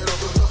way straight off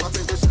the cuff. I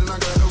take that shit and I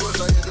got a rush.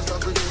 I had to stop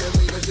drinking that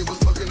lean, that shit was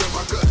fucking up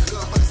my gut.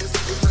 Gunfights and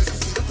shit was nice, you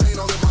see the pain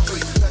all in my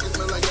face. Package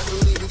smell like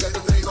gasoline, we got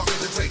the things off in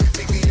the tank.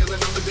 Take me yelling,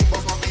 I'm the big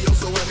boss, my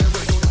so at that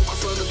rate. Don't know my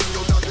son to be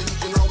no doctor, you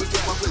can always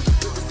take my place.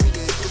 Took this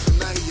nigga and kiss him,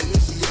 now he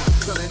initiate.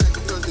 Sunday night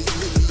to Thursday, you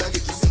hit me, I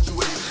get you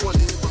situated. One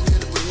day from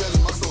here to hell,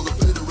 and my soul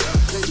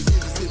obliterated. Then you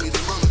give it to me,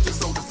 then mama just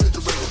sold the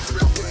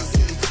refrigerator. Cocaine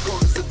City,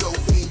 cold as a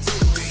dope fiend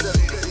team.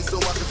 7 so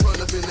I can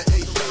front up in the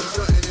 8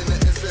 shutting in the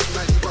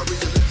SF90, probably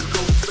a little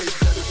go space.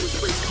 Got it with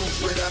space cool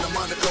straight out of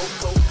Monaco.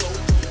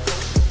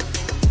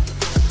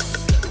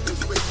 Got it with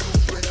space cool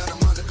straight out of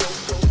Monaco.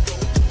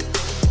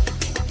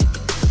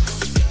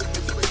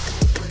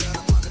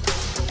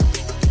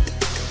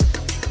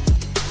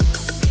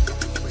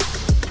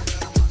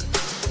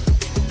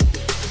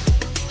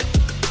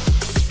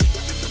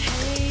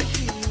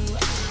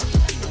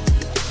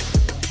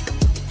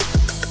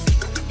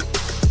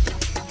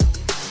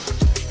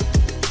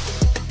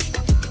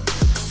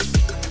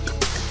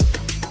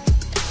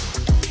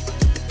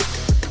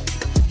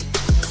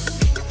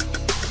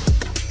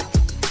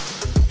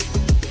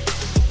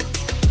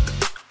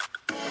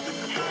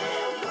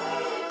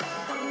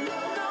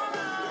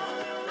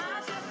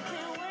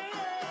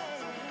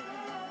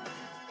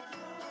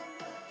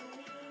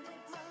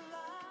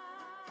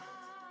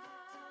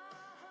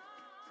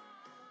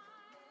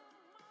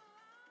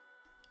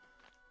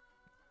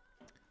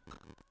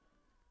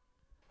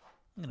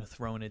 I'm gonna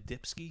throw in a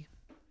dipski.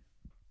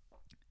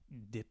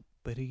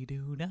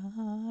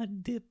 Dippity-doo-dah,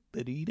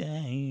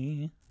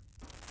 dippity-day.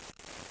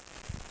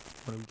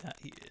 What do we got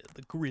here?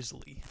 The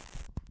grizzly.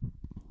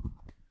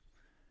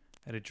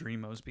 I had a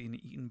dream I was being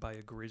eaten by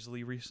a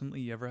grizzly recently.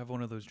 You ever have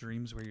one of those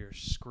dreams where you're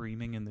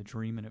screaming in the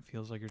dream and it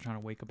feels like you're trying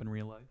to wake up in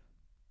real life?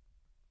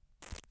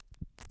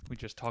 We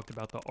just talked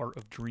about the art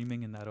of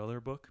dreaming in that other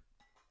book.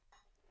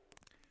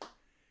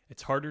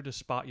 It's harder to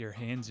spot your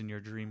hands in your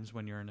dreams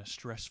when you're in a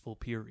stressful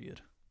period.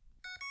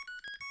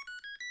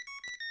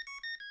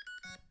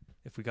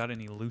 If we got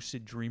any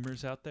lucid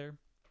dreamers out there,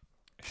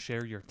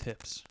 share your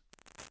tips.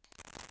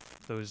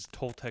 Those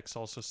Toltecs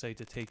also say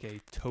to take a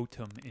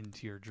totem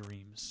into your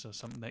dreams, so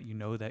something that you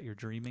know that you're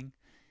dreaming.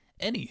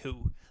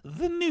 Anywho,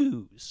 the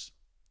news.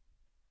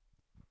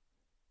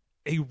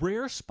 A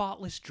rare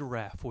spotless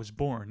giraffe was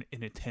born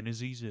in a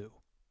Tennessee zoo.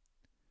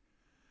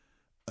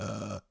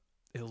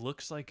 It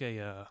looks like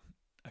a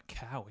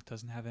cow. It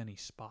doesn't have any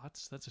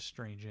spots. That's a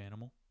strange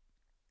animal.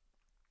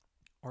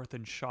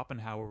 Arthur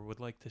Schopenhauer would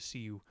like to see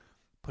you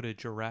put a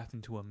giraffe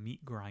into a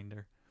meat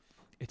grinder.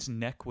 Its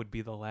neck would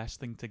be the last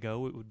thing to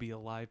go. It would be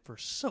alive for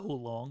so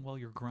long while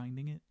you're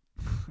grinding it.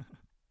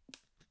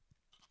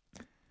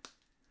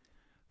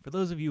 For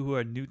those of you who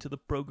are new to the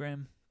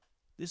program,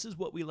 this is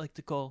what we like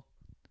to call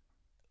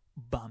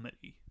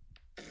Bomedy.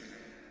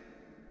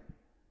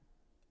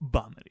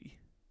 Bomedy.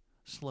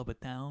 Slow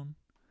it down.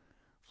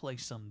 Play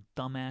some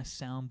dumbass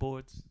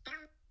soundboards.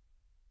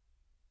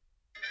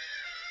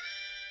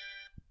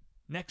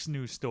 Next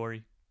news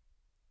story.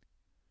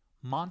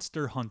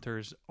 Monster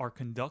hunters are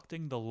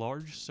conducting the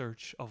largest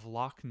search of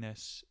Loch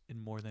Ness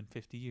in more than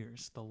 50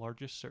 years. The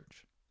largest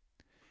search.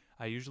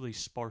 I usually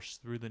sparse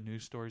through the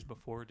news stories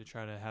before to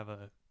try to have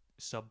a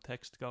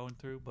subtext going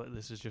through, but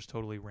this is just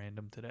totally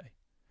random today.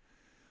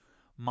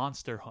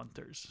 Monster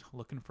hunters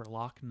looking for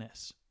Loch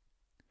Ness.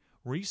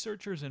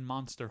 Researchers and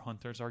monster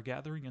hunters are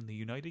gathering in the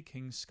United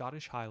Kingdom's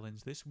Scottish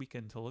Highlands this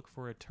weekend to look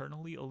for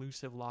eternally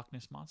elusive Loch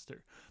Ness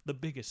Monster, the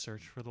biggest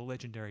search for the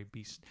legendary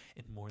beast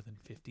in more than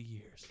 50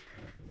 years.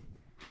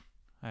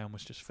 I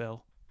almost just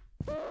fell.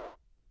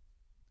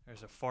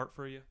 There's a fart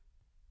for you.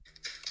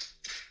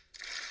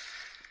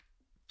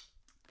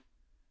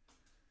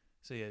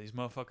 So yeah, these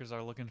motherfuckers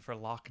are looking for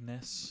Loch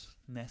Ness,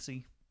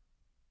 Nessie.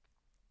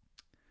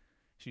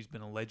 She's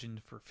been a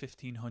legend for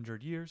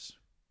 1,500 years.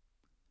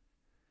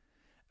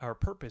 Our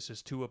purpose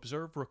is to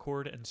observe,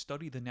 record, and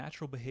study the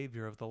natural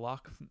behavior of the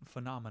Loch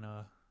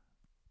phenomena.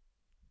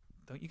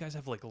 Don't you guys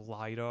have, like,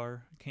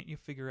 LiDAR? Can't you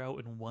figure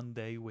out in one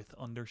day with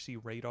undersea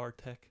radar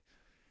tech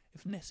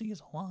if Nessie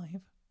is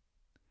alive?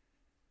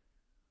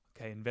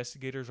 Okay,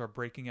 investigators are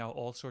breaking out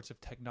all sorts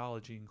of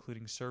technology,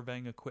 including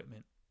surveying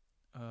equipment.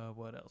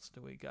 What else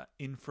do we got?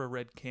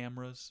 Infrared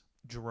cameras,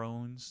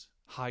 drones,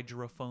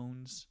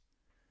 hydrophones.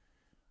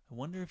 I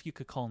wonder if you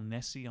could call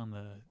Nessie on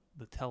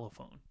the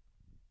telephone.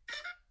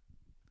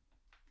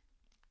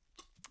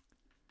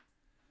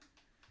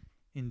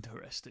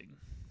 Interesting.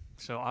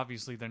 So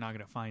obviously they're not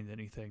going to find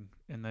anything,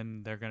 and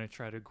then they're going to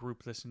try to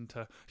group this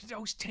into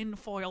those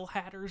tinfoil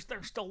hatters.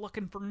 They're still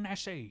looking for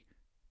Nessie.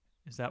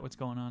 Is that what's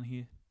going on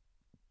here?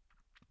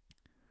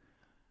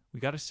 We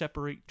got to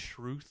separate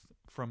truth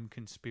from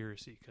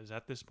conspiracy, because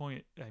at this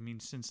point, I mean,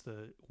 since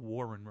the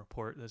Warren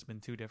report, there's been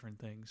two different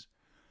things.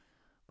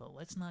 But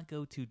let's not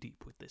go too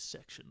deep with this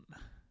section.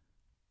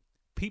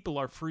 People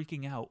are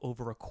freaking out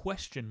over a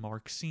question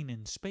mark seen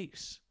in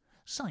space.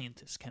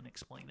 Scientists can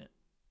explain it.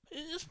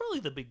 It's probably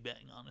the Big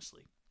Bang,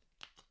 honestly.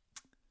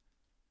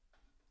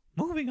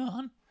 Moving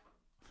on.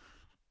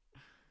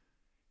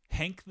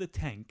 Hank the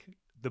Tank,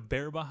 the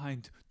bear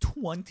behind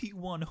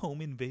 21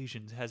 home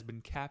invasions, has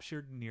been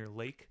captured near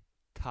Lake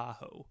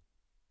Tahoe.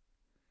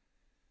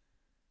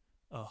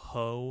 A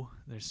hoe.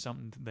 There's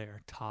something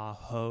there.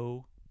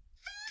 Tahoe.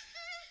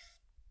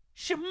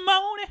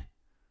 Shimona.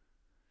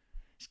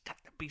 It's got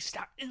to be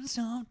starting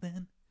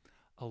something.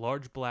 A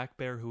large black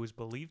bear who is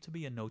believed to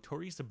be a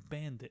notorious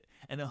bandit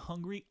and a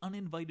hungry,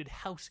 uninvited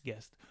house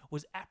guest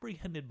was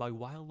apprehended by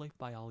wildlife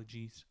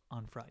biologists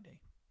on Friday.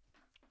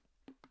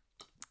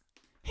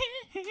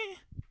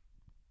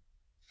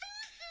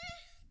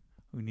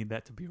 We need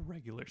that to be a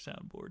regular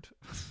soundboard.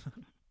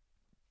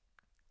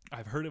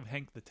 I've heard of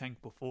Hank the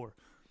Tank before.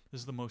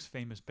 This is the most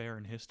famous bear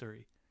in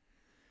history.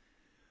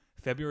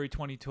 February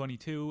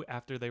 2022,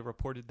 after they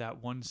reported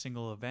that one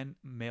single event,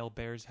 male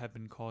bears have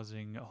been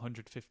causing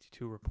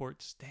 152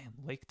 reports. Damn,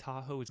 Lake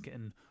Tahoe is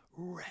getting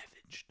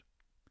ravaged.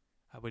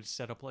 I would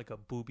set up like a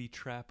booby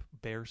trap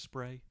bear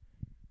spray.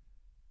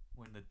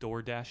 When the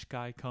DoorDash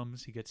guy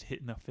comes, he gets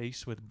hit in the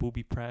face with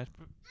booby trap.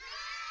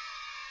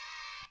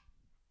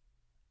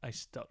 I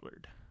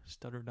stuttered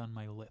on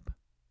my lip.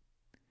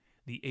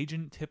 The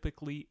agent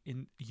typically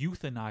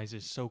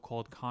euthanizes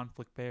so-called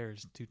conflict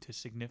bears due to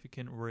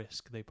significant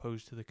risk they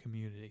pose to the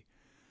community.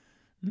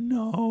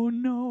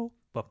 No.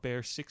 But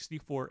Bear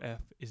 64F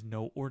is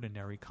no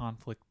ordinary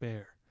conflict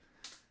bear.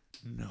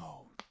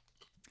 No.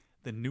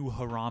 The new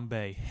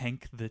Harambe,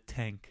 Hank the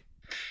Tank.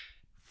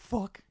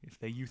 Fuck, if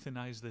they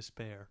euthanize this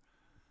bear,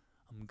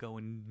 I'm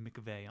going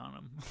McVeigh on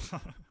him.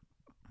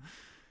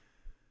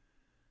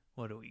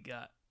 What do we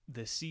got?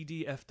 The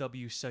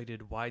CDFW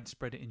cited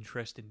widespread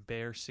interest in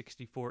Bear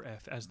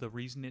 64F as the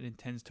reason it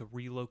intends to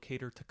relocate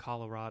her to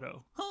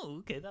Colorado. Oh,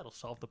 okay, that'll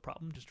solve the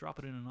problem. Just drop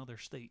it in another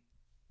state.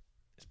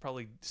 It's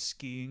probably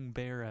skiing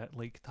bear at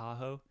Lake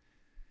Tahoe.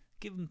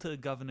 Give him to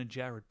Governor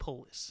Jared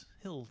Polis.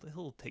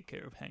 He'll take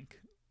care of Hank.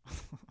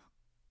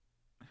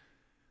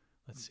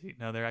 Let's see.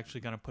 Now they're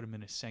actually going to put him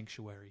in a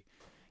sanctuary.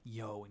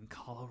 Yo, in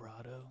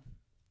Colorado,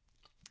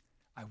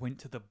 I went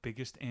to the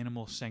biggest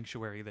animal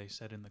sanctuary, they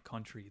said, in the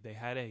country. They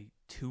had a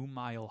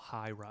 2-mile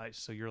high rise,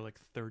 so you're like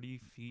 30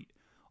 feet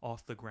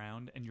off the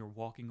ground, and you're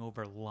walking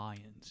over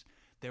lions.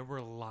 There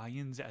were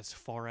lions as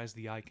far as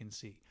the eye can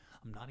see.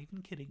 I'm not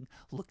even kidding.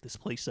 Look this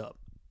place up.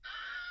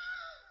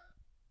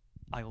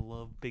 I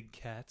love big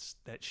cats.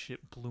 That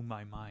shit blew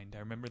my mind. I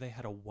remember they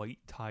had a white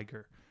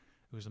tiger.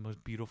 It was the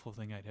most beautiful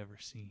thing I'd ever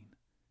seen.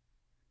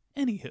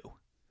 Anywho.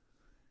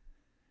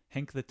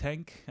 Hank the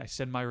Tank, I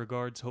send my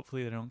regards.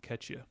 Hopefully they don't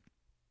catch you.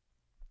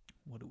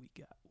 What do we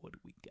got?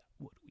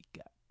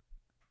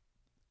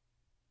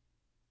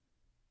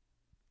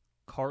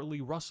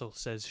 Carly Russell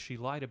says she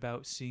lied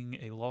about seeing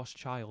a lost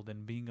child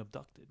and being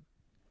abducted.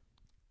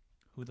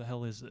 Who the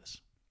hell is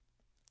this?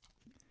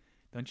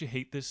 Don't you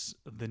hate this?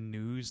 The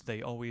news,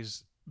 they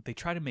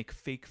try to make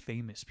fake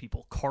famous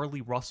people.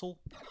 Carly Russell?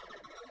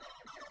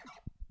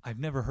 I've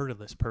never heard of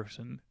this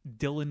person.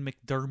 Dylan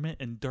McDermott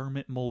and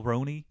Dermot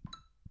Mulroney?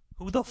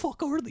 Who the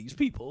fuck are these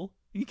people?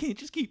 You can't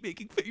just keep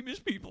making famous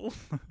people.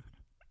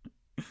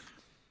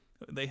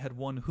 They had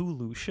one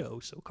Hulu show,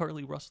 so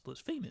Carly Russell is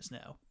famous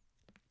now.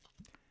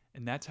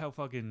 And that's how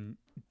fucking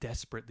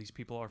desperate these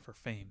people are for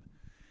fame.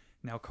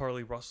 Now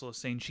Carly Russell is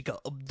saying she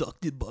got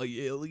abducted by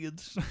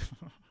aliens.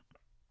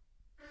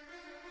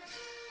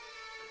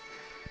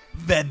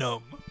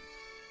 Venom.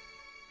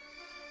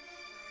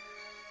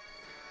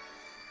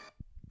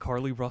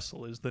 Carly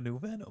Russell is the new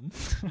Venom.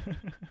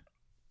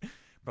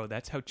 Bro,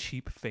 that's how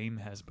cheap fame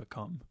has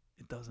become.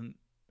 I'm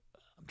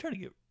trying to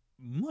get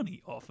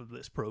money off of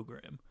this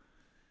program.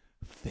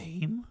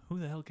 Fame? Who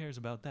the hell cares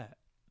about that?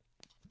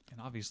 And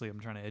obviously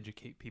I'm trying to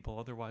educate people.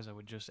 Otherwise I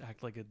would just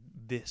act like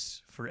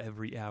this for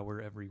every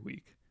hour every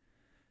week.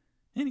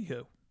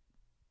 Anywho.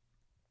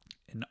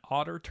 An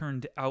otter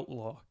turned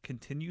outlaw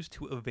continues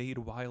to evade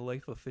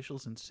wildlife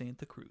officials in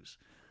Santa Cruz.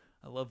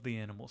 I love the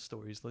animal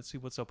stories. Let's see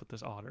what's up with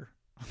this otter.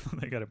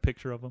 They got a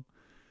picture of him.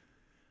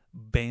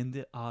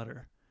 Bandit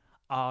otter.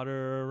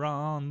 Otter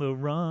on the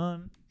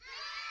run.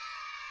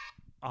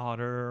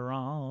 Otter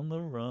on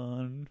the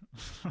run.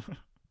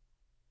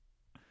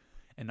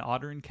 An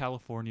otter in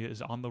California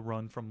is on the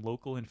run from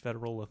local and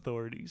federal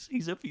authorities.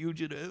 He's a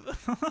fugitive.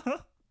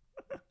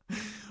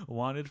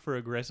 Wanted for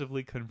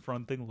aggressively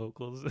confronting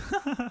locals.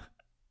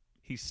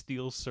 He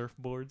steals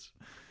surfboards.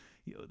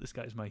 Yo, this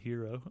guy's my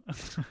hero.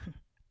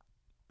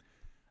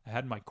 I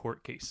had my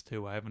court case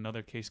too. I have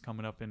another case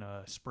coming up in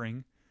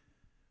spring.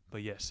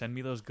 But yeah, send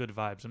me those good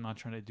vibes. I'm not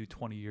trying to do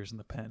 20 years in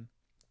the pen.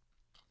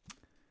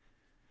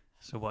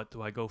 So what,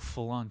 do I go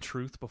full on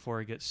truth before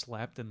I get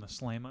slapped in the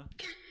slammer?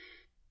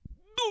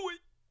 Do it!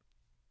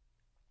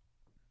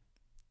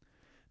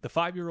 The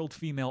 5-year-old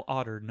female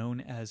otter known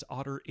as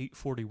Otter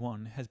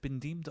 841 has been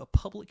deemed a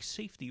public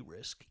safety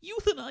risk.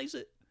 Euthanize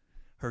it!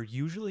 Her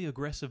usually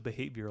aggressive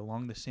behavior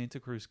along the Santa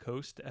Cruz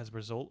coast, as a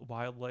result,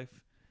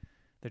 wildlife,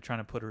 they're trying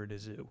to put her in a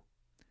zoo.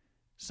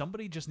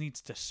 Somebody just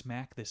needs to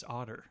smack this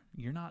otter.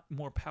 You're not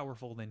more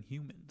powerful than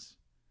humans.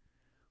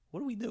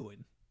 What are we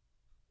doing?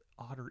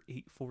 Otter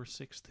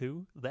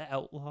 8462? The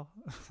outlaw?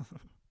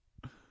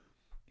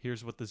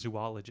 Here's what the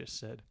zoologist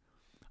said.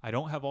 I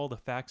don't have all the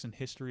facts and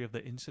history of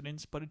the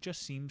incidents, but it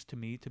just seems to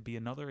me to be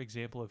another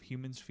example of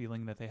humans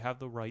feeling that they have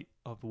the right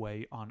of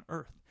way on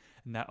Earth,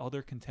 and that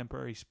other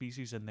contemporary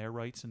species and their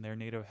rights in their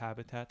native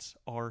habitats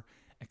are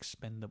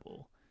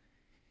expendable.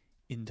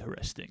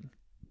 Interesting.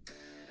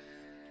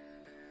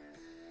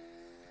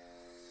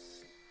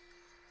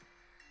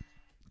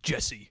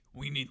 Jesse,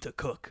 we need to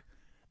cook.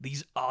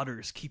 These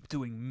otters keep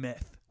doing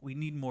meth. We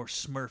need more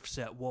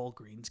Smurfs at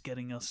Walgreens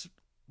getting us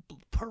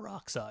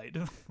peroxide.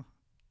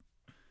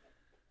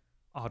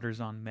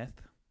 Otters on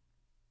meth.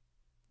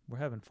 We're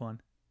having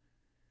fun.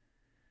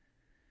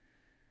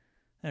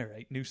 All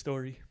right, new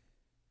story.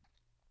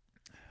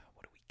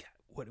 What do we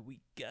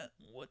got?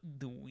 What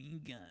do we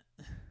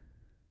got?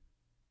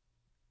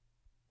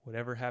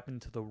 Whatever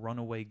happened to the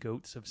runaway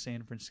goats of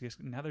San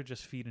Francisco? Now they're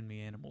just feeding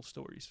me animal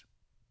stories.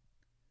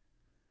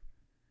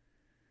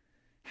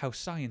 How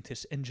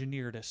scientists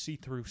engineered a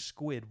see-through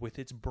squid with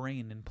its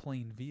brain in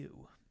plain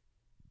view.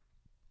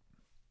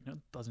 That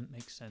doesn't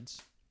make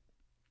sense.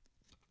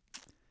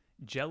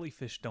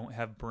 Jellyfish don't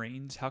have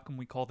brains. How can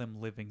we call them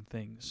living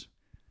things?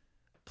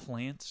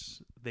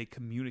 Plants, they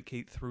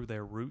communicate through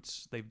their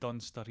roots. They've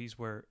done studies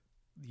where,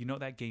 you know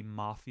that game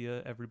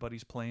Mafia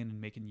everybody's playing and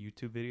making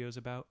YouTube videos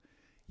about?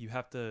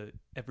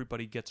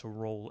 Everybody gets a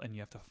role and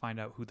you have to find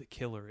out who the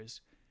killer is.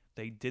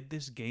 They did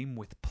this game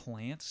with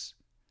plants,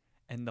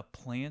 and the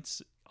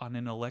plants on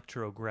an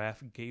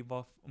electrograph gave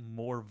off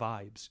more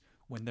vibes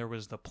when there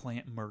was the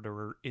plant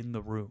murderer in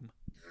the room.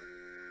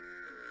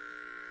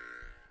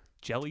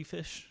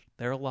 Jellyfish,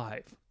 they're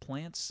alive.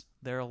 Plants,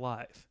 they're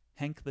alive.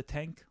 Hank the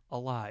Tank,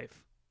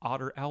 alive.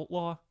 Otter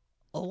Outlaw,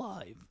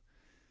 alive.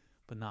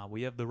 But nah,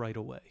 we have the right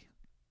of way.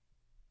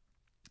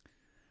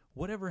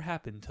 Whatever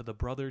happened to the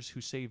brothers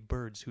who save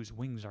birds whose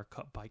wings are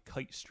cut by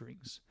kite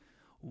strings?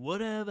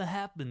 Whatever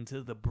happened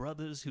to the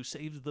brothers who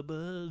saved the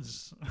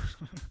birds?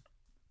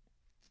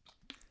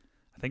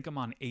 I think I'm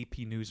on AP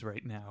News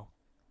right now.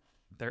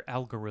 They're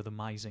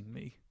algorithmizing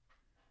me.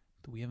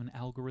 Do we have an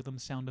algorithm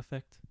sound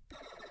effect?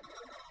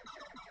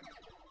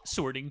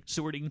 Sorting.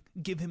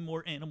 Give him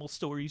more animal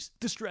stories.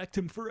 Distract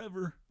him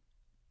forever.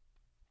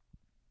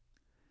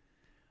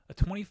 A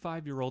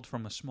 25-year-old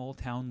from a small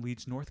town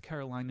leads North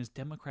Carolina's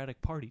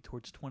Democratic Party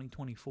towards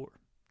 2024.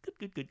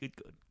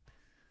 Good.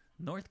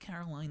 North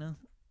Carolina.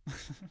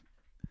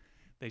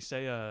 They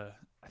say, I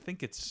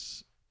think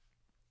it's...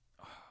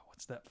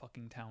 what's that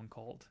fucking town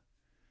called?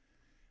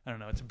 I don't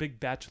know. It's a big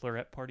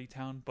bachelorette party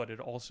town, but it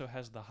also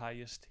has the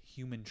highest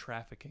human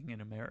trafficking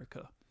in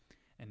America.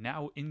 And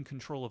now in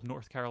control of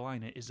North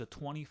Carolina is a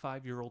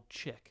 25-year-old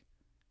chick.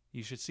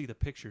 You should see the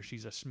picture.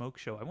 She's a smoke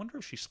show. I wonder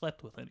if she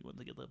slept with anyone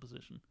to get that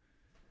position.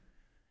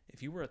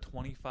 If you were a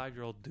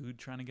 25-year-old dude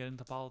trying to get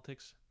into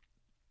politics,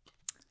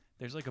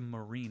 there's like a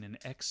Marine,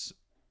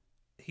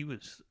 he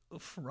was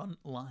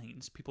front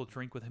lines. People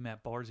drink with him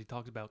at bars. He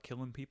talks about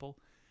killing people.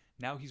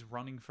 Now he's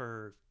running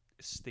for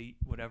state,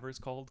 whatever it's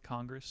called,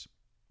 Congress.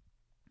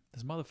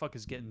 This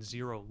motherfucker's getting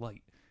zero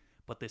light.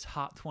 But this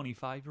hot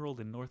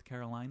 25-year-old in North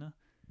Carolina,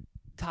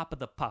 top of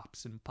the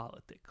pops in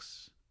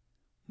politics.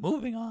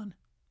 Moving on.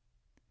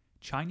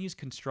 Chinese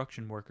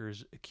construction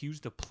workers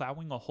accused of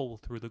plowing a hole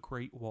through the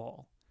Great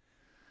Wall.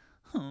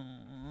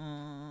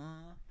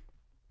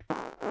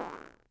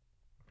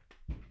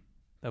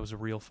 That was a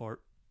real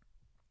fart.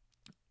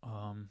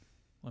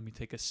 Let me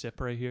take a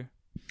sip right here.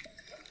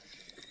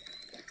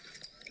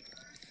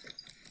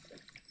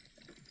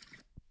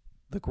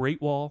 The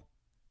Great Wall,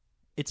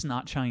 it's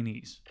not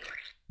Chinese.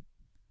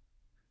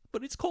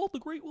 But it's called the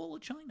Great Wall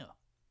of China.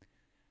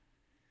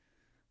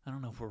 I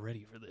don't know if we're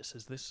ready for this.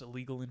 Is this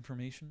illegal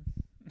information?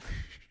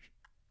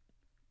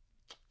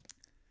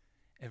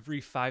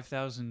 Every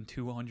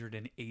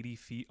 5,280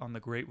 feet on the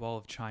Great Wall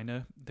of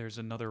China, there's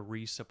another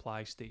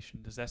resupply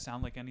station. Does that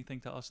sound like anything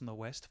to us in the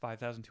West?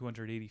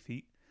 5,280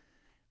 feet?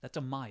 That's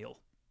a mile.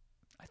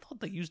 I thought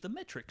they used the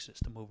metric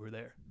system over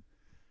there.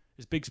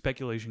 There's big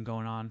speculation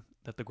going on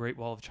that the Great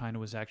Wall of China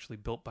was actually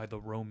built by the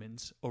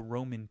Romans. A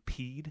Roman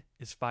peed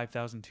is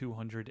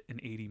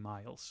 5,280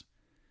 miles.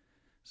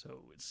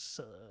 So it's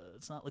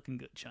not looking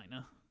good,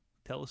 China.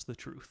 Tell us the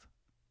truth.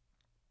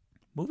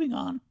 Moving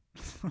on.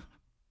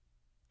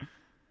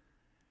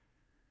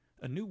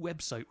 A new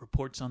website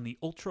reports on the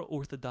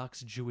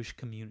ultra-Orthodox Jewish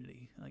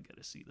community. I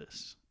gotta see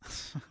this.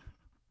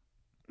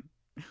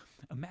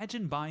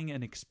 Imagine buying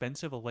an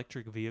expensive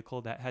electric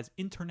vehicle that has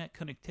internet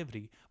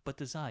connectivity but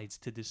decides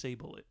to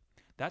disable it.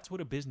 That's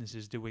what a business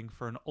is doing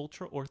for an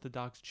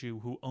ultra-Orthodox Jew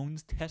who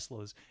owns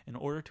Teslas in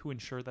order to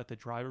ensure that the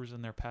drivers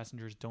and their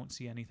passengers don't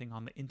see anything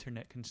on the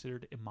internet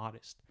considered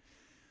immodest.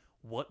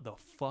 What the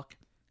fuck?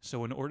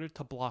 So in order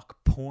to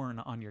block porn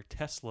on your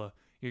Tesla,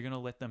 you're going to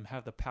let them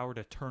have the power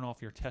to turn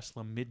off your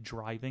Tesla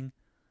mid-driving?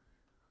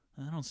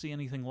 I don't see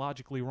anything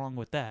logically wrong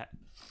with that.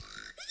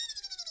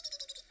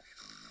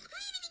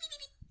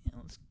 Yeah,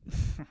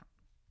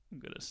 I'm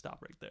going to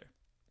stop right there.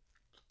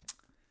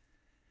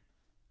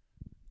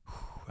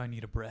 I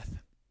need a breath.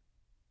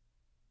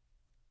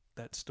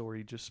 That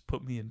story just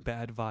put me in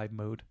bad vibe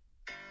mode.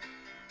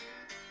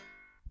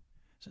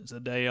 Since the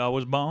day I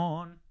was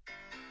born,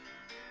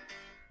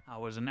 I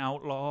was an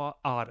outlaw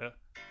otter.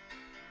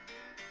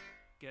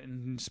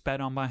 Getting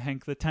spat on by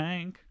Hank the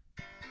Tank.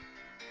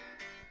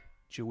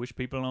 Jewish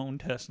people own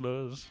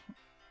Teslas.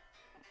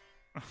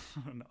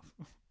 Enough.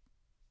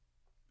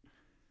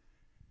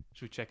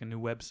 Should we check a new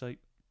website?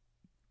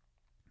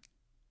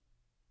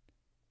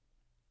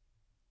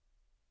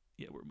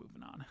 Yeah, we're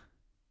moving on.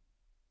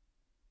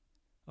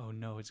 Oh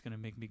no, it's going to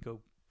make me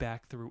go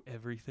back through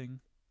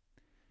everything.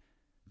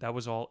 That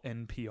was all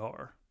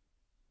NPR.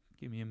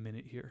 Give me a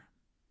minute here.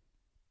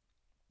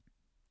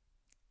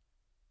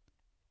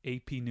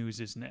 AP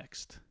News is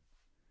next.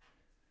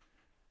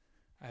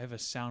 I have a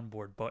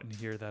soundboard button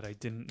here that I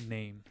didn't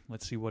name.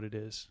 Let's see what it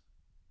is.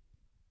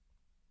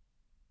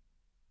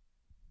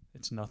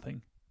 It's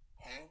nothing.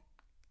 Huh?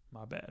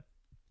 My bad.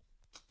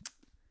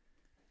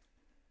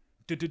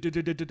 Damn,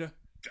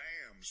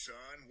 son,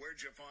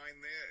 where'd you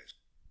find this?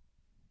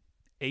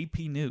 AP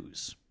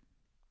News.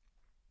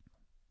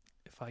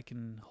 If I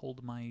can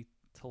hold my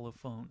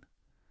telephone.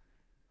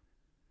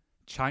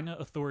 China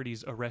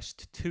authorities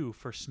arrest 2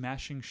 for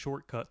smashing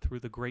shortcut through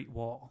the Great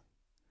Wall.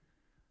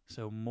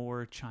 So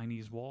more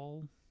Chinese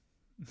wall.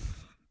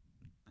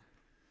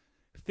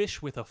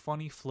 Fish with a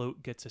funny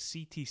float gets a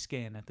CT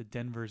scan at the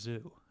Denver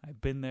Zoo. I've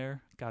been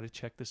there. Got to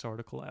check this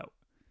article out.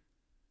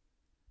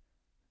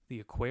 The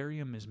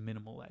aquarium is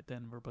minimal at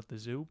Denver, but the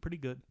zoo, pretty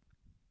good.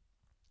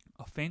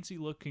 A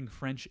fancy-looking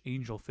French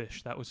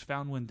angelfish that was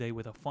found one day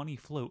with a funny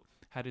float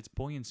had its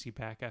buoyancy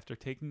back after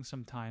taking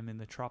some time in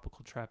the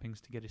tropical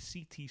trappings to get a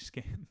CT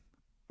scan.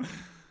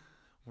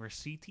 We're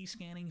CT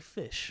scanning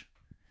fish.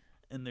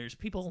 And there's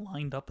people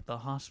lined up at the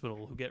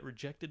hospital who get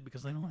rejected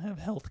because they don't have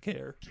health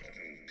care.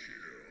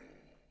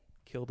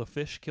 Kill the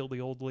fish, kill the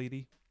old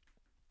lady.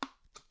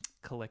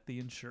 Collect the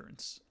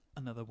insurance.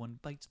 Another one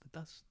bites the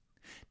dust.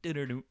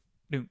 Do.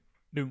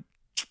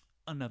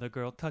 Another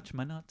girl touch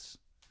my nuts.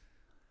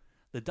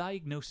 The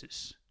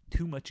diagnosis,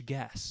 too much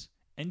gas,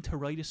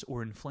 enteritis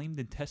or inflamed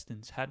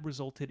intestines, had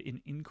resulted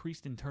in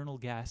increased internal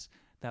gas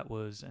that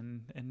was,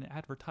 an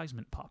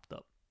advertisement popped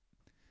up.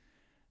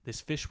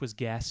 This fish was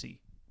gassy.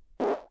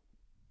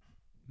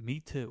 Me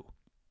too.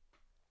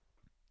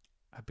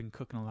 I've been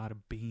cooking a lot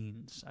of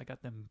beans. I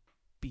got them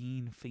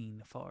bean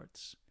fiend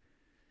farts.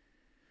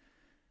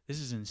 This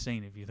is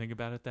insane if you think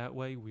about it that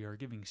way. We are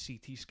giving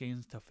CT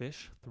scans to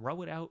fish.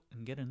 Throw it out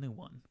and get a new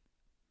one.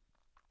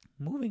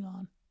 Moving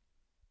on.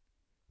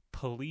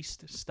 Police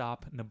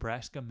stop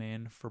Nebraska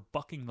man for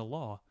bucking the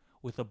law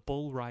with a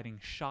bull riding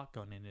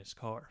shotgun in his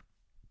car.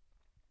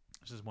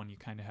 This is one you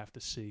kind of have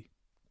to see.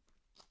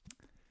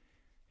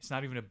 It's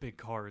not even a big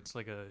car. It's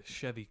like a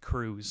Chevy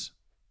Cruze.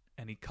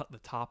 And he cut the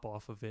top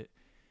off of it.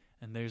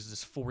 And there's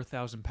this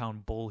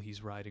 4,000-pound bull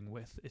he's riding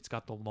with. It's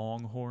got the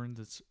long horns.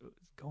 It's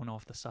going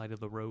off the side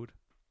of the road.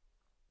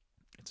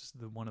 It's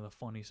one of the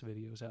funniest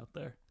videos out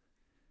there.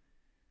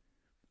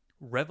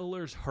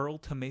 Revelers hurl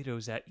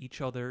tomatoes at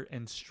each other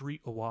and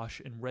street awash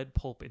in red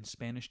pulp in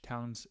Spanish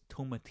town's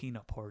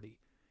Tomatina party.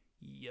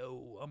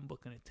 Yo, I'm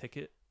booking a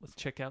ticket. Let's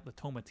check out the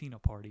Tomatina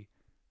party.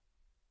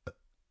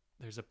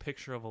 There's a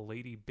picture of a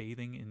lady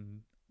bathing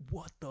in...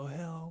 What the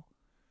hell?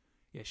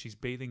 Yeah, she's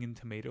bathing in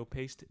tomato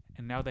paste,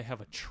 and now they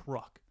have a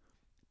truck.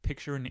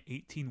 Picture an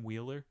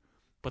 18-wheeler,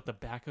 but the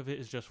back of it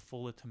is just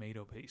full of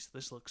tomato paste.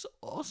 This looks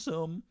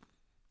awesome.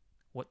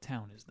 What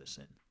town is this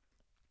in?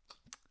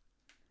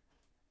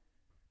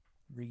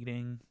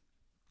 Reading.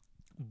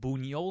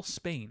 Buñol,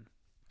 Spain.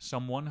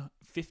 Some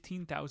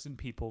 15,000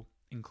 people,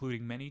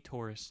 including many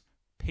tourists,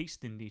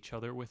 pasted each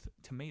other with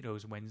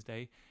tomatoes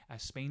Wednesday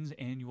as Spain's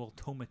annual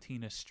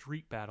Tomatina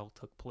street battle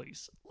took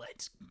place.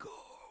 Let's go.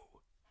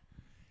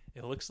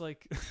 It looks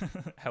like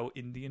how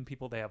Indian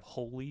people, they have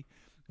Holi,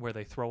 where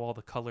they throw all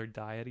the colored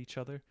dye at each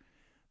other.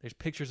 There's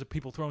pictures of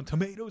people throwing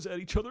tomatoes at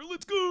each other.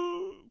 Let's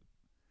go!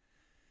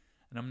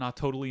 And I'm not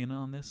totally in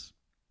on this.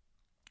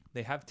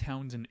 They have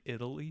towns in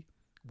Italy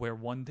where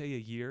one day a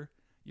year,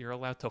 you're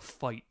allowed to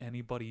fight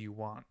anybody you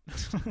want.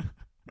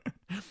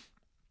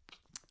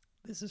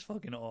 This is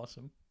fucking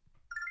awesome.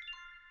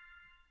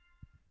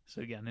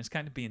 So again, it's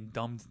kind of being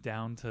dumbed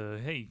down to,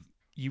 hey,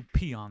 you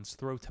peons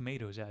throw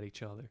tomatoes at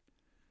each other.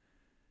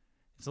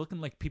 It's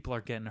looking like people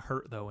are getting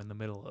hurt, though, in the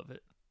middle of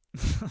it.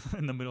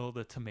 In the middle of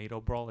the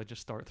tomato brawl, they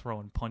just start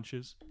throwing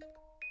punches.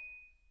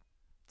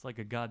 It's like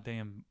a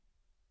goddamn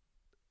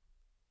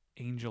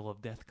Angel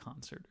of Death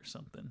concert or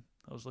something.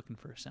 I was looking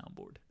for a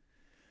soundboard.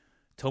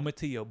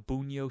 Tomatillo,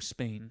 Buñol,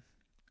 Spain.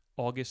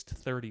 August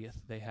 30th,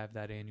 they have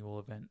that annual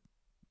event.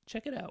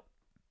 Check it out.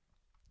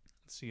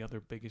 Let's see other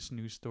biggest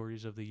news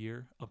stories of the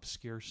year.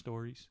 Obscure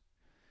stories.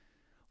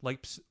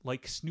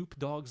 Like Snoop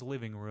Dogg's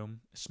living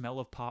room, smell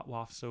of pot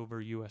wafts over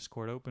U.S.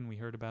 court open. We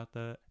heard about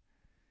that.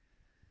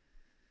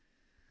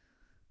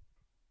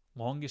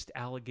 Longest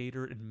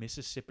alligator in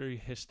Mississippi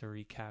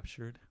history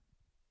captured.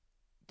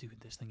 Dude,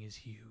 this thing is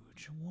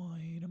huge.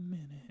 Wait a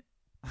minute.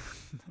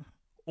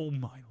 Oh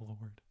my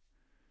lord.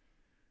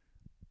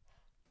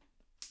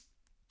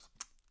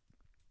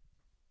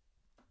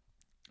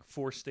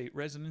 Four state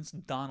residents,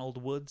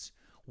 Donald Woods,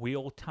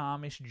 Will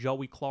Thomas,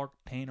 Joey Clark,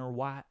 Painter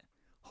White,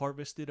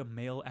 harvested a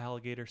male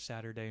alligator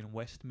Saturday in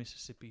West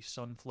Mississippi's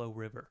Sunflow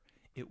River.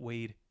 It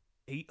weighed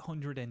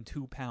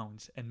 802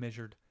 pounds and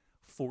measured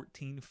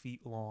 14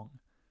 feet long.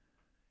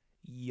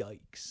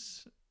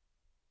 Yikes.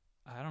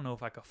 I don't know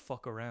if I could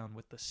fuck around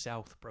with the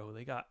South, bro.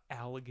 They got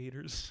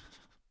alligators.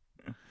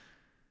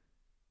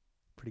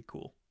 Pretty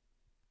cool.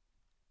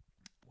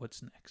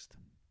 What's next?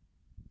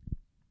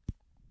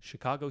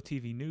 Chicago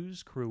TV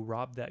News crew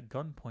robbed at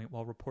gunpoint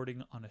while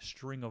reporting on a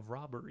string of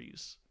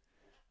robberies.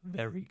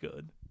 Very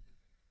good.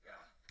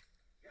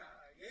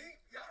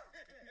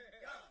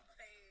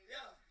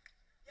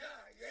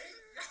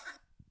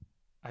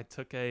 I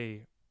took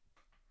a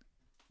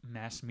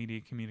mass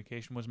media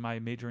communication was my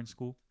major in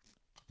school.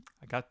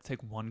 I got to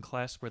take one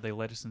class where they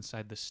let us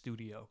inside the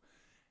studio,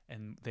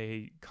 and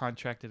they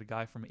contracted a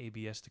guy from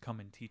ABS to come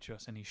and teach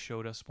us, and he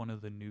showed us one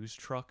of the news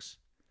trucks.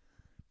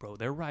 Bro,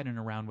 they're riding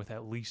around with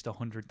at least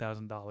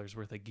 $100,000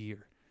 worth of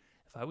gear.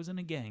 If I was in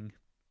a gang,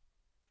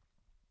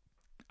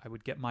 I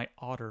would get my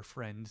otter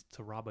friend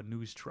to rob a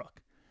news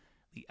truck.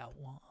 The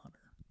outlaw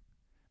otter.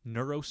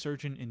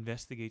 Neurosurgeon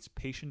investigates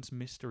patient's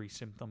mystery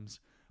symptoms,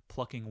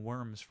 plucking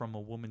worms from a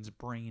woman's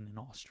brain in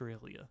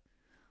Australia.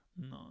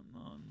 No.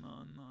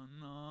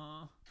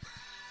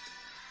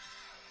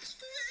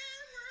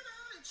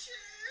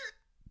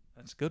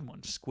 That's a good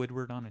one.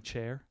 Squidward on a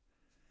chair.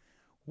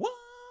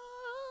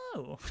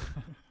 Whoa!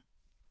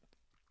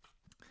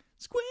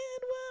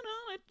 Squidward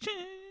on a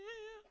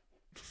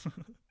chair.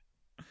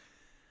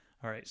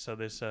 Alright, so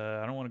this,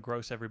 I don't want to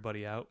gross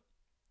everybody out,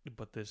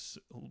 but this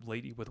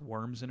lady with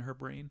worms in her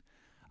brain,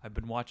 I've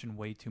been watching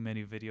way too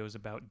many videos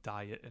about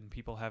diet and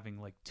people having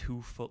like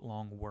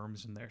 2-foot-long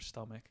worms in their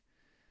stomach.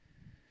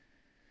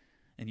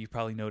 And you've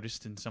probably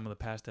noticed in some of the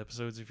past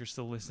episodes, if you're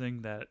still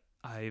listening, that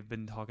I've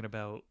been talking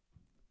about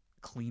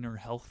cleaner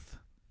health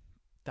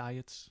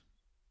diets.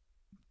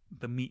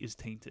 The meat is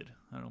tainted.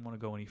 I don't want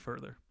to go any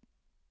further.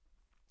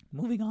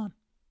 Moving on.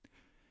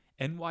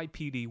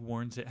 NYPD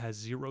warns it has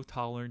zero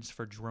tolerance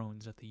for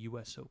drones at the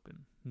U.S.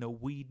 Open. No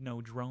weed,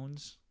 no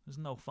drones. There's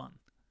no fun.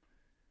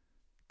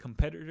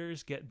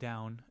 Competitors get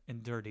down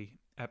and dirty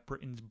at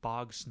Britain's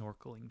bog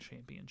snorkeling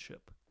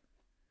championship.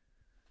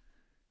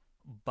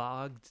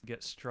 Bogged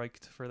get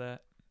striked for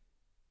that.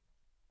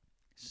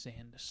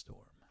 Sandstorm.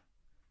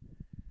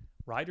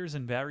 Riders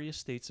in various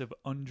states of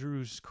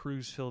Andrews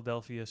Cruise,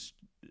 Philadelphia.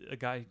 A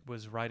guy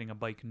was riding a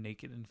bike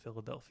naked in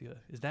Philadelphia.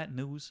 Is that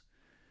news?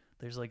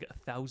 There's like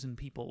 1,000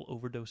 people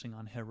overdosing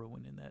on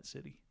heroin in that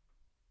city.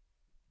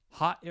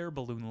 Hot air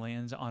balloon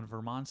lands on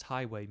Vermont's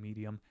highway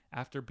medium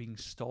after being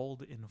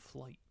stalled in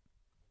flight.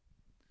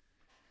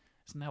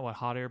 Isn't that what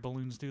hot air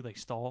balloons do? They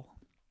stall?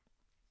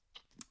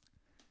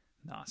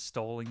 Nah,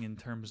 stalling in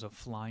terms of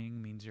flying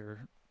means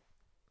you're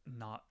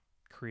not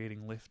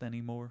creating lift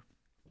anymore.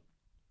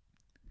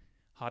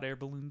 Hot air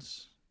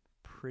balloons,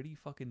 pretty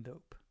fucking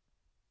dope.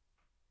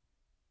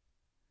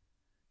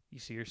 You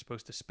see, you're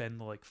supposed to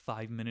spend like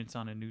 5 minutes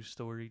on a news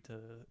story to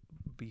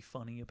be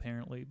funny,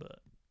 apparently, but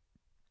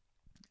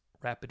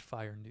rapid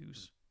fire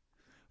news.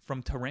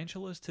 From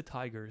tarantulas to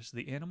tigers,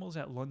 the animals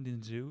at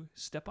London Zoo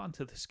step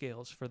onto the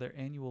scales for their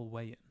annual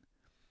weigh-in.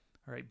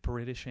 All right,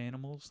 British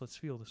animals, let's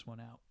feel this one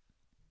out.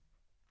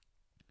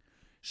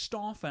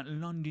 Staff at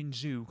London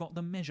Zoo got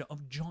the measure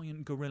of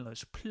giant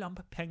gorillas, plump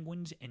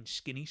penguins, and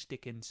skinny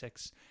stick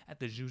insects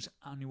at the zoo's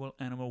annual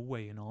animal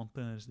weigh-in on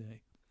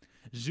Thursday.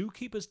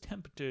 Zookeepers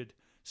tempered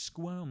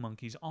squirrel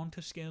monkeys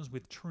onto scales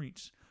with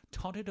treats.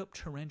 Totted-up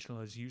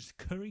tarantulas used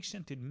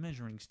curry-scented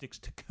measuring sticks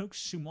to coax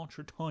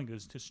Sumatra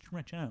tigers to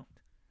stretch out.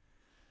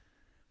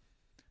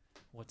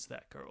 What's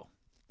that girl?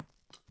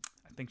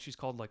 I think she's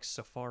called like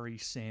Safari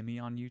Sammy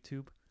on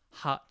YouTube.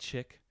 Hot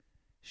chick.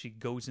 She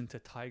goes into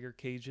tiger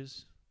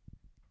cages.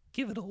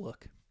 Give it a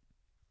look.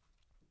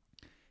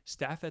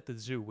 Staff at the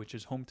zoo, which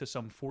is home to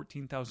some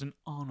 14,000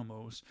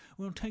 animals,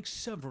 will take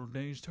several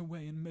days to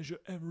weigh and measure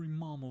every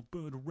mammal,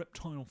 bird,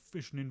 reptile,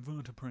 fish, and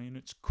invertebrate in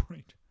its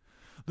crate.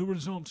 The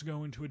results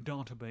go into a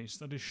database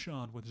that is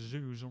shared with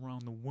zoos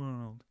around the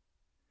world.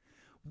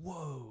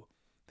 Whoa!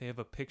 They have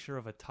a picture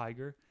of a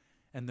tiger,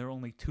 and they're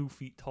only 2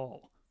 feet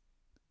tall.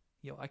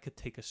 Yo, I could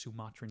take a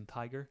Sumatran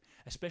tiger,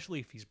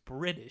 especially if he's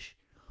British.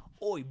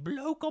 Oi,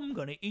 bloke, I'm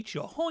gonna eat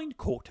your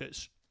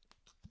hindquarters.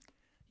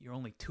 You're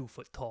only 2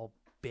 foot tall,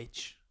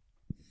 bitch.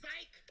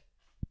 Psych!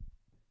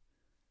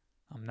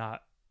 I'm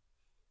not.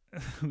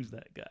 Who's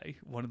that guy?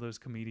 One of those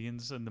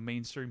comedians in the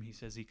mainstream. He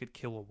says he could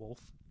kill a wolf.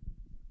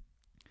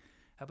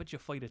 How about you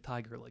fight a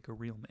tiger like a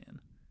real man?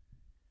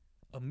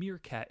 A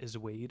meerkat is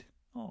weighed.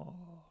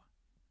 Oh.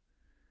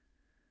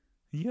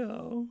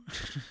 Yo.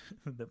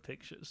 The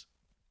pictures.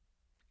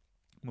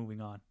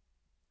 Moving on.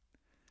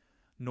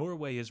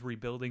 Norway is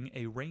rebuilding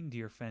a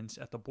reindeer fence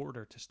at the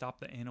border to stop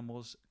the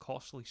animals'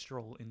 costly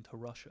stroll into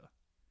Russia.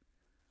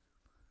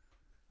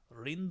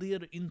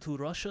 Reindeer into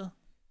Russia?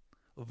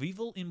 We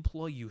will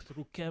employ you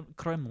through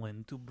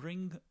Kremlin to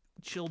bring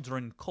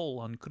children coal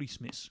on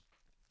Christmas.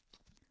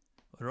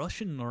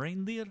 Russian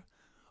reindeer?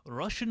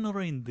 Russian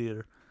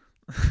reindeer.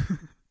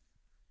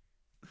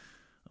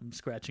 I'm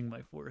scratching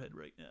my forehead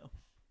right now.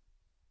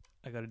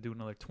 I gotta do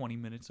another 20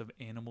 minutes of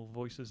animal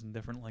voices in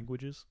different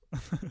languages.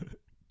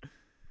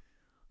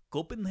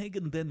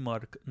 Copenhagen,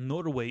 Denmark,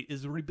 Norway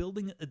is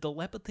rebuilding a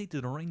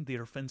dilapidated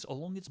reindeer fence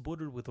along its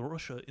border with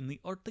Russia in the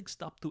Arctic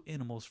stop to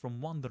animals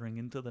from wandering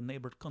into the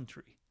neighbored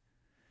country.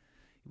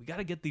 We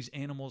gotta get these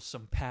animals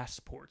some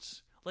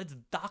passports. Let's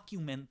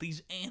document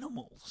these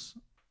animals.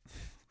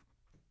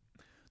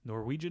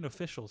 Norwegian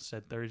officials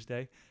said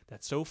Thursday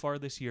that so far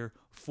this year,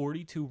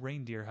 42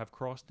 reindeer have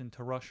crossed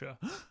into Russia.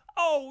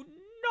 Oh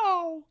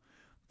no!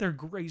 They're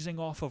grazing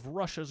off of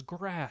Russia's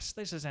grass.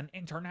 This is an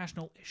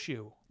international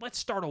issue. Let's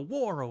start a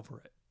war over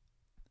it.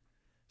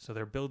 So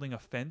they're building a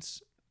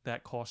fence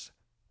that costs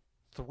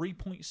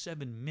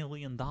 $3.7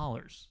 million.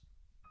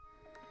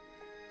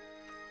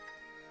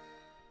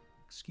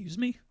 Excuse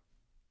me?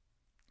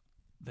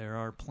 There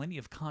are plenty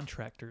of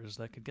contractors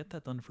that could get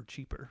that done for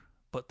cheaper.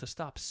 But to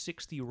stop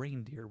 60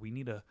 reindeer, we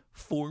need a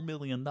 $4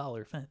 million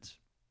fence.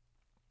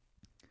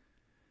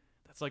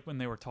 That's like when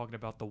they were talking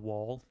about the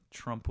wall.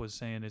 Trump was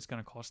saying it's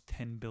going to cost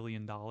 $10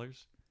 billion.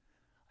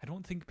 I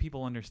don't think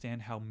people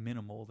understand how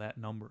minimal that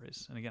number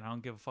is. And again, I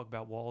don't give a fuck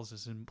about walls.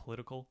 This isn't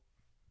political.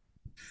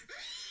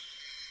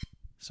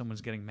 Someone's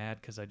getting mad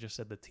because I just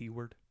said the T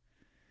word.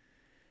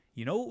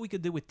 You know what we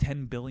could do with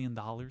 $10 billion?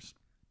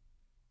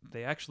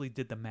 They actually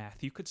did the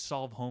math. You could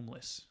solve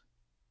homeless.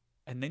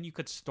 And then you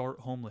could start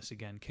homeless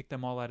again. Kick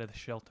them all out of the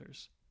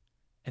shelters.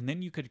 And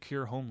then you could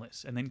cure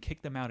homeless. And then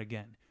kick them out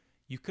again.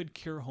 You could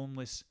cure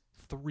homeless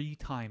 3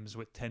 times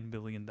with $10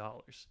 billion.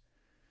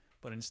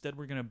 But instead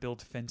we're going to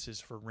build fences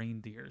for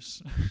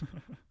reindeers.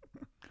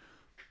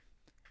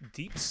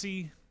 Deep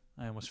sea...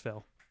 I almost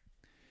fell.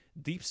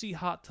 Deep sea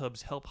hot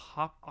tubs help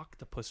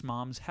octopus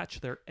moms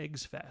hatch their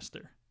eggs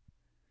faster.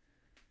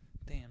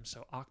 Damn,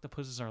 so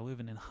octopuses are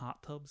living in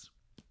hot tubs?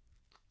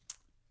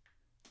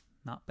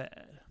 Not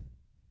bad.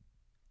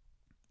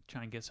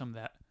 Trying to get some of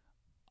that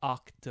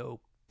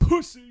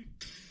octopussy.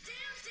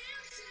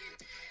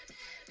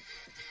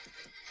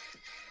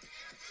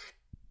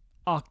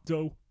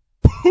 Octopussy.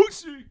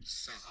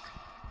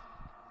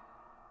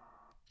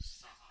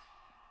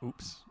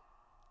 Oops.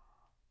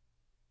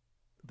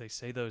 They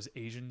say those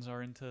Asians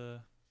are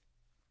into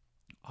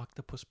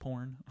octopus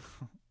porn.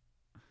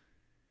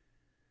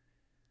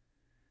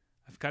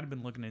 I've kind of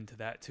been looking into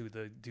that too.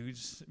 The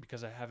dudes,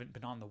 because I haven't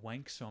been on the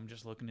wank, so I'm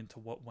just looking into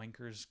what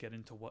wankers get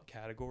into what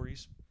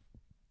categories.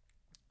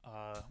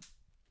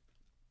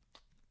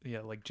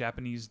 Yeah, like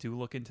Japanese do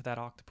look into that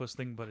octopus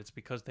thing, but it's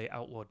because they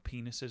outlawed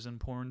penises in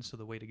porn, so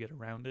the way to get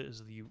around it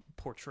is you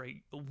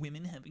portray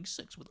women having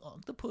sex with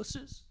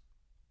octopuses.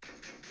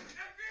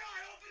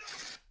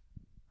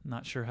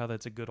 Not sure how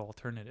that's a good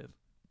alternative.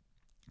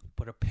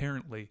 But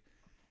apparently,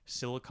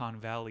 Silicon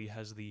Valley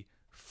has the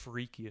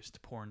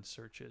freakiest porn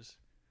searches.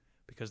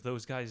 Because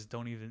those guys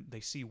they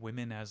see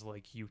women as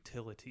like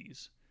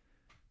utilities.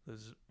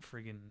 Those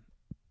friggin'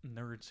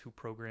 nerds who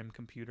program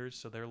computers,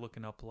 so they're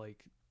looking up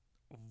like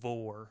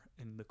vor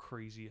and the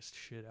craziest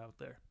shit out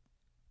there.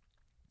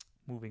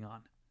 Moving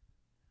on.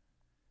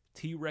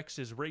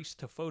 T-Rex's race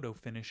to photo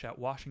finish at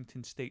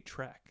Washington State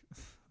track.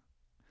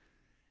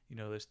 You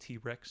know those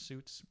T-Rex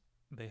suits?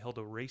 They held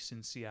a race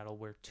in Seattle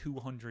where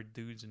 200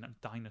 dudes in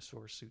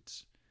dinosaur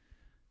suits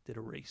did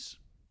a race.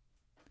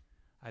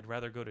 I'd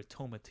rather go to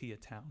Tomatia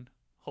Town.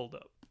 Hold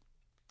up.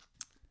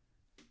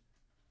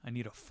 I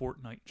need a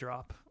Fortnite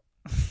drop.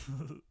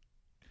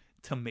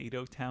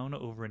 Tomato Town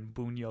over in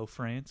Bugno,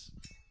 France.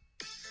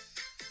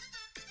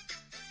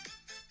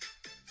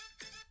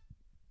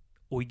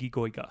 Oigi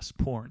Goigas,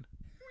 porn.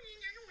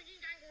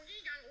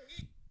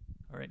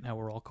 Alright, now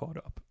we're all caught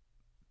up.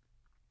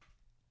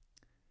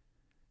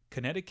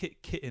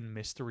 Connecticut kitten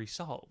mystery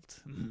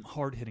solved.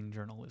 Hard-hitting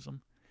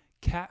journalism.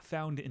 Cat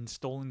found in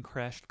stolen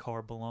crashed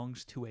car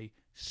belongs to a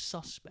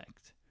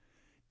suspect.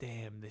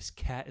 Damn, this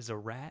cat is a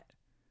rat?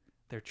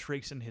 They're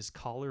tracing his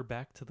collar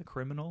back to the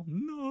criminal?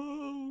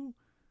 No!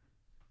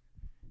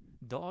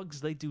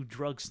 Dogs, they do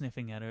drug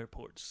sniffing at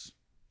airports.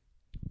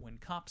 When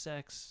cops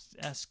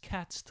ask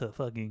cats to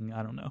fucking,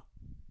 I don't know.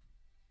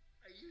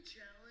 Are you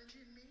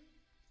challenging me?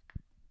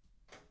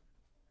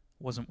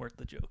 Wasn't worth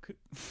the joke.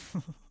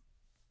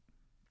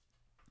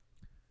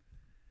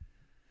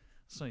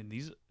 So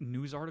these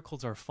news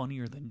articles are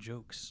funnier than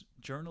jokes.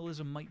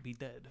 Journalism might be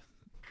dead.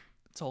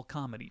 It's all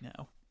comedy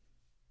now.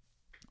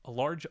 A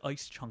large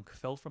ice chunk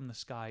fell from the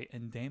sky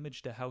and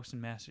damaged a house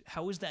in Massachusetts.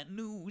 How is that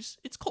news?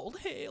 It's called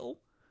hail.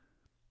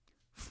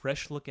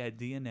 Fresh look at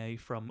DNA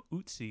from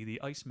Utsi,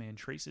 the Iceman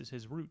traces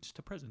his roots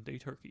to present-day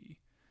Turkey.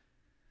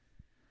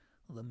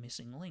 The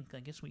missing link.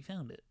 I guess we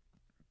found it.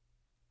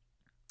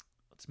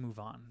 Let's move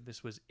on.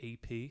 This was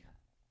AP.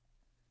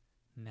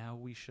 Now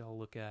we shall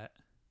look at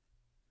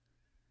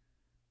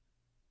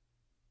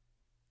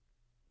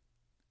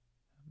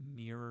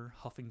Mirror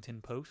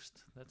Huffington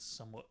Post. That's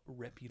somewhat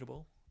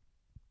reputable.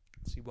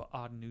 Let's see what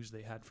odd news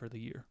they had for the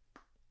year.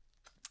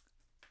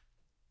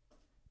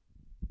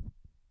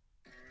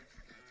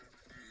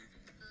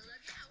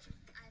 Look out.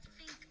 I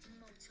think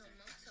Moto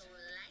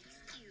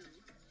likes you.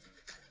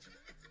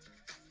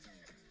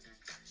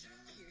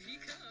 Here he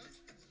comes.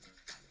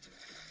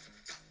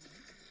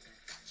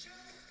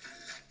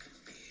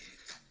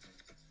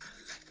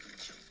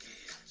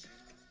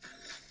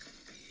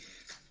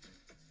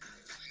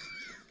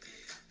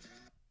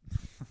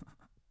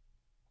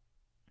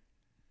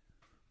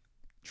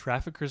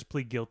 Traffickers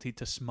plead guilty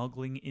to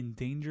smuggling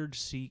endangered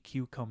sea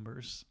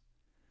cucumbers.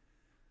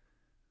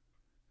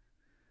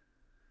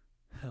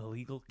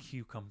 Illegal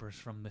cucumbers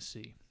from the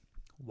sea.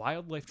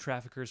 Wildlife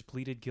traffickers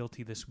pleaded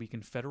guilty this week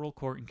in federal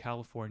court in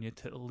California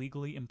to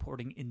illegally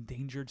importing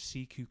endangered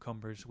sea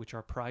cucumbers, which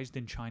are prized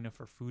in China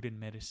for food and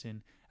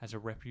medicine as a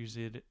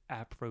reputed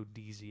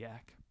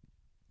aphrodisiac.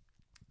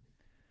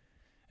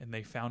 And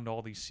they found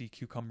all these sea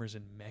cucumbers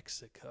in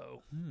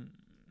Mexico.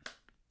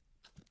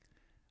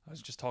 I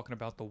was just talking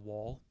about the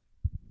wall.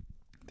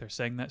 They're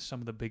saying that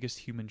some of the biggest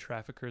human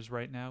traffickers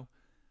right now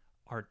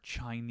are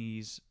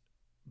Chinese,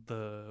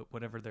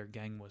 whatever their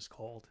gang was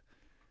called.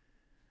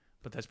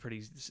 But that's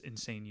pretty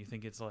insane. You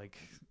think it's like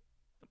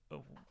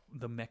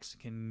the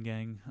Mexican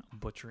gang. I'm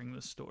butchering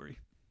this story.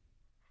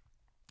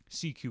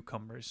 Sea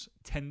cucumbers,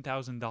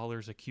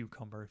 $10,000 a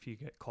cucumber if you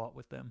get caught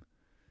with them.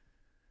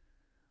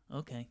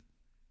 Okay.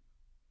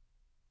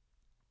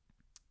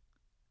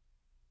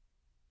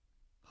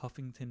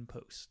 Huffington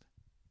Post.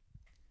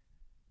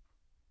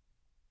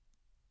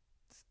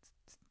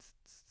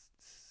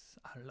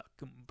 I like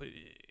 'em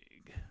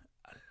big.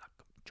 I like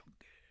 'em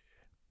chunky.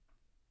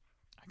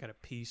 I gotta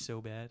pee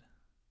so bad.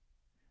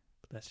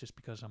 But that's just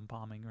because I'm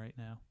bombing right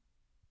now.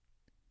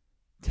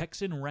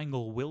 Texan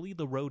wrangle Willie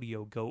the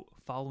rodeo goat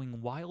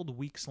following wild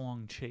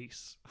weeks-long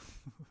chase.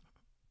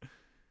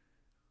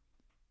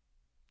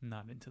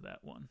 Not into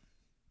that one.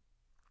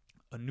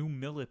 A new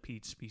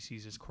millipede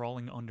species is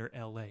crawling under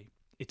LA.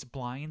 It's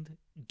blind,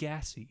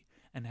 gassy,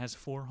 and has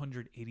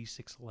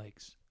 486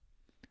 legs.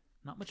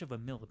 Not much of a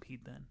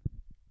millipede then.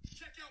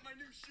 Check out my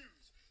new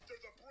shoes. They're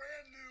the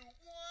brand new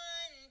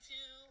 1, 2,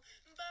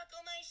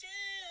 buckle my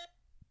shoe.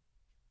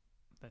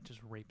 That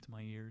just raped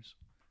my ears.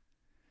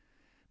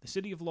 The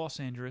city of Los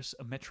Angeles,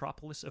 a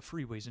metropolis of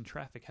freeways and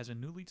traffic, has a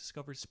newly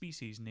discovered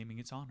species naming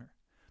its honor.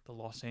 The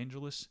Los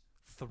Angeles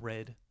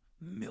thread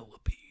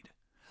millipede.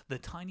 The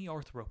tiny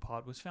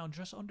arthropod was found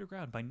just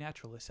underground by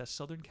naturalists at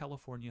Southern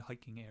California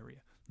hiking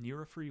area,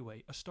 near a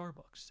freeway, a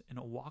Starbucks, and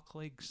a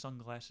walk-leg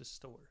sunglasses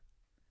store.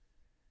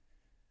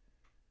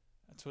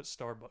 That's what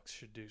Starbucks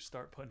should do.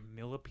 Start putting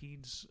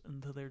millipedes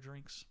into their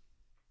drinks.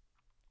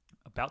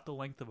 About the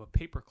length of a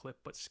paperclip,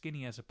 but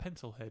skinny as a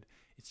pencil head,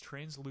 its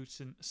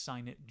translucent,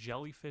 cyanide,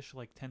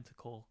 jellyfish-like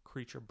tentacle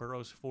creature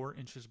burrows 4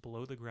 inches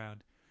below the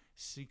ground,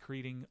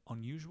 secreting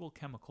unusual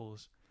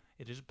chemicals.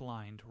 It is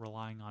blind,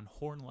 relying on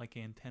horn-like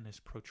antennas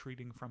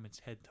protruding from its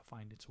head to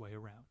find its way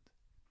around.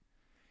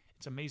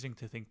 It's amazing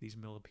to think these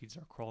millipedes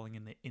are crawling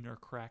in the inner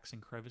cracks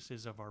and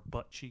crevices of our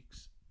butt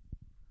cheeks.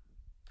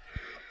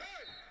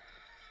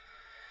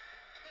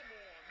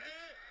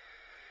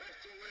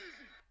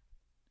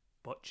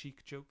 Butt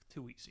cheek joke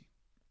too easy.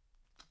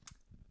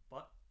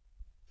 But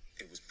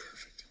It was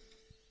perfect.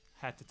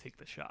 had to take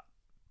the shot.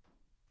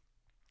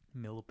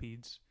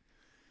 Millipedes.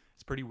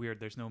 It's pretty weird.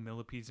 There's no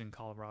millipedes in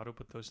Colorado,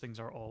 but those things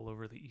are all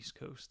over the East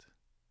Coast.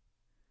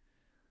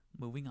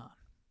 Moving on.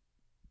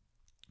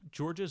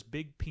 Georgia's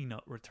Big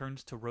Peanut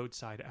returns to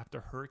roadside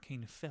after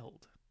Hurricane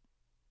Feld.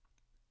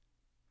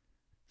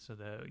 So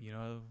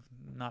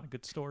not a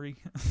good story.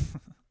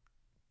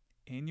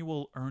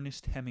 Annual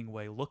Ernest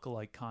Hemingway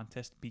lookalike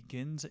contest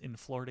begins in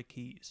Florida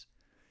Keys.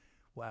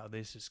 Wow,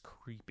 this is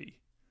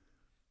creepy.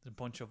 There's a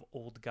bunch of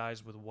old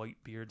guys with white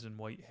beards and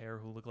white hair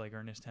who look like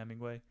Ernest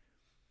Hemingway.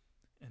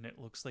 And it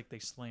looks like they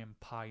slam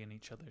pie in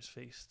each other's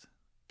face.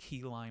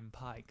 Key lime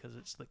pie, because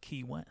it's the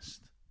Key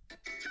West.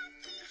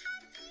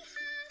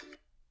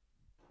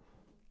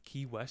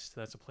 Key West,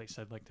 that's a place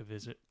I'd like to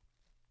visit.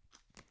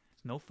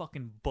 There's no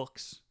fucking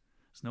books.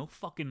 There's no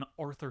fucking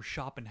Arthur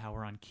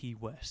Schopenhauer on Key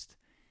West.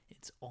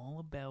 It's all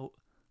about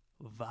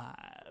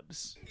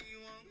vibes.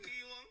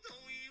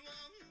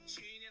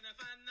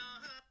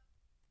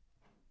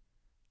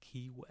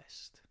 Key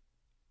West.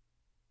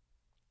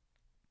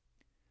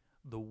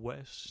 The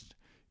West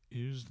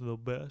is the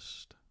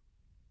best.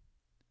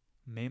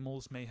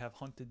 Mammals may have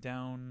hunted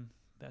down.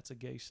 That's a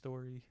gay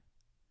story.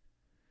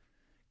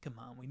 Come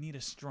on, we need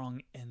a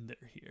strong ender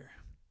here.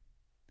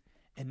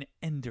 An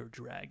ender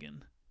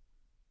dragon.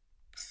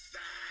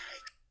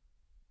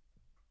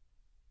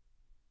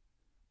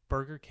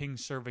 Burger King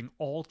serving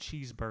all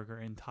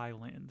cheeseburger in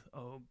Thailand.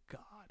 Oh,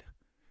 God.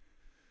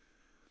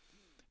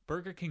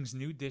 Burger King's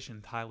new dish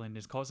in Thailand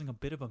is causing a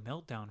bit of a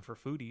meltdown for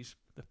foodies.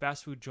 The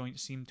fast food joint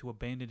seemed to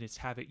abandon its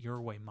have it your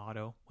way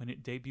motto when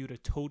it debuted a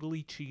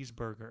totally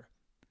cheeseburger.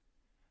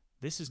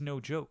 "This is no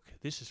joke.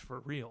 This is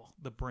for real,"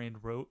 the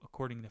brand wrote,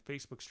 according to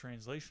Facebook's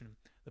translation.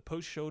 The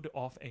post showed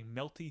off a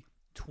melty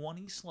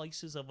 20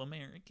 slices of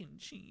American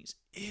cheese.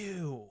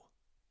 Ew.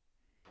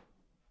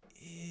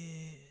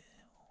 Ew.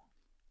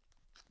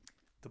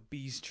 The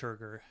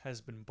Beeschurger has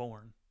been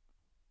born.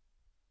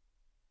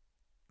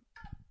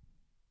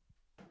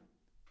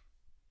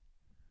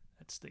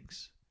 That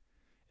stinks.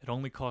 It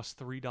only costs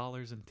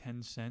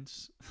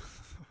 $3.10.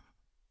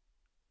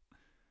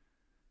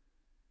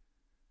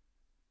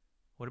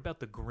 What about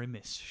the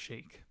Grimace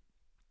shake?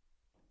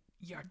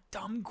 Your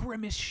dumb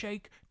Grimace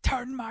shake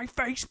turned my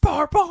face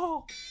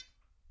purple.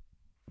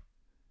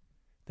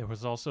 There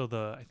was also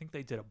I think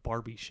they did a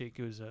Barbie shake.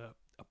 It was a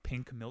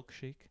pink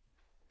milkshake.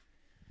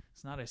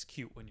 It's not as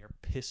cute when your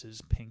piss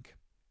is pink.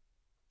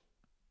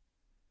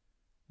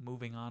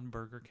 Moving on,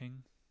 Burger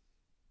King.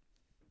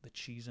 The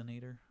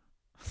Cheeseinator.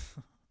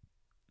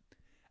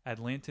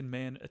 Atlantan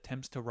man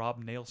attempts to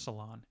rob nail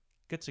salon.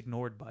 Gets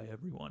ignored by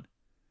everyone.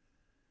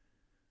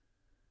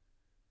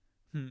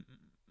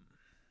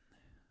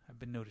 I've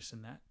been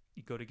noticing that.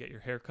 You go to get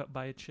your hair cut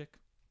by a chick.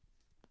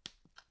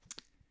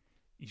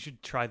 You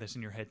should try this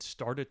in your head.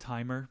 Start a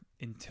timer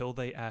until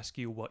they ask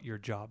you what your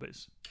job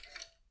is.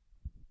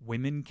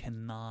 Women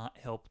cannot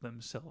help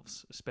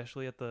themselves,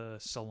 especially at the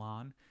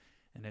salon.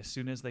 And as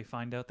soon as they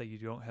find out that you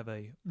don't have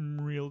a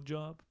real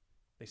job,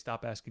 they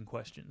stop asking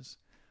questions.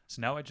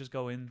 So now I just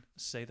go in,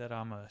 say that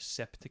I'm a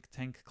septic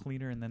tank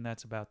cleaner, and then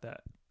that's about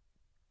that.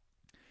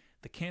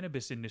 The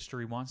cannabis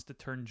industry wants to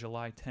turn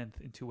July 10th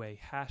into a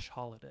hash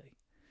holiday.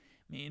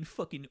 Man,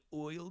 fucking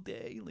oil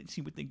day. Let's see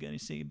what they're going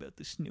to say about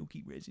the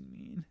smoky resin,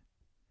 man.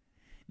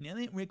 Now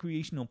that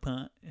recreational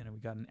pot, and we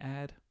got an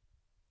ad.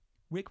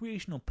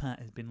 Recreational pot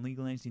has been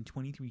legalized in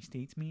 23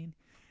 states, man.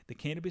 The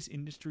cannabis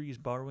industry is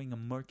borrowing a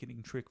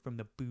marketing trick from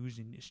the booze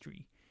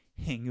industry.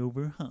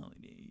 Hangover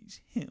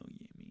holidays. Hell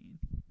yeah, man.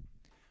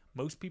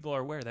 Most people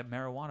are aware that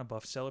marijuana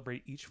buffs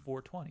celebrate each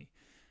 420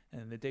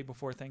 and the day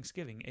before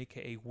Thanksgiving,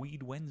 aka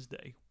Weed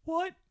Wednesday.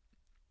 What?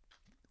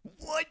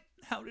 What?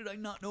 How did I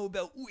not know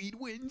about Weed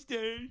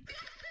Wednesday?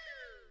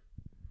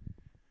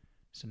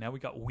 So now we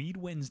got Weed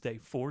Wednesday,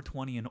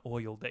 420, and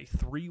Oil Day.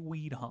 3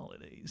 weed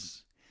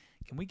holidays.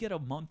 Can we get a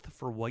month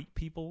for white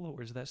people,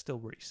 or is that still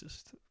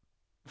racist?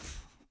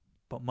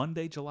 But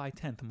Monday, July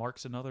 10th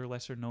marks another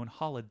lesser-known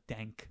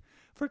holidank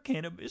for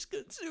cannabis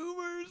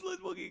consumers.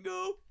 Let's fucking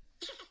go.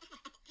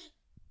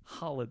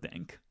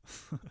 Holidank.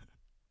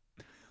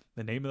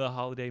 The name of the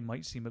holiday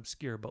might seem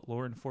obscure, but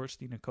Lauren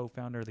Forstein, a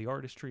co-founder of the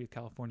artistry, a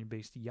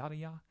California-based Yada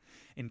Yada.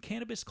 In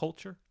cannabis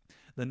culture,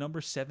 the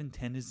number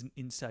 710 is an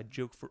inside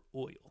joke for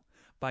oil.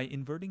 By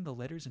inverting the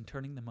letters and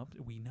turning them up,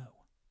 we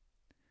know.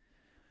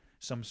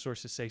 Some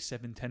sources say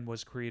 710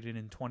 was created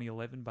in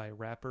 2011 by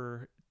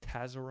rapper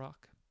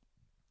Tazarok.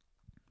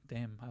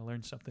 Damn, I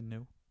learned something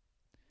new.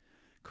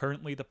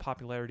 Currently, the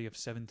popularity of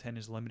 710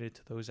 is limited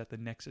to those at the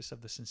nexus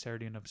of the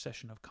sincerity and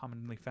obsession of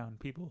commonly found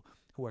people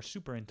who are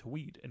super into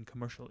weed and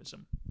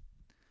commercialism.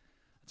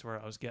 That's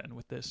where I was getting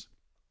with this.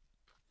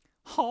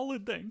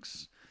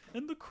 Holidanks!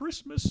 In the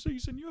Christmas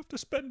season, you have to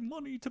spend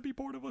money to be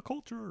part of a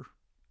culture.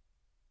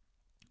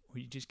 Or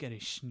you just gotta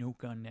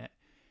snoke on that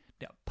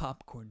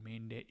popcorn,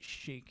 man, that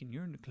shake, and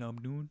you're in the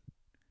club, dude.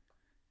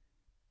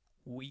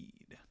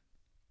 Weed.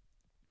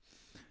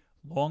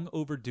 Long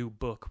overdue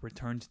book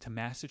returned to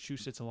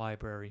Massachusetts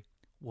Library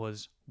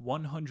was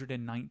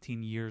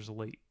 119 years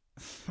late.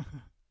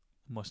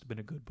 Must have been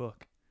a good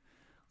book.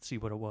 Let's see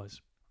what it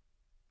was.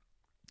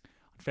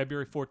 On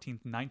February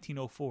 14th,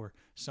 1904,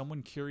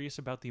 someone curious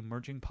about the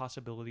emerging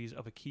possibilities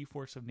of a key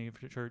force of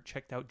nature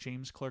checked out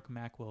James Clerk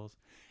Maxwell's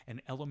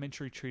An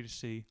Elementary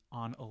Treatise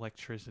on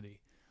Electricity.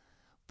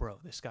 Bro,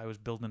 this guy was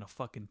building a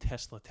fucking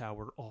Tesla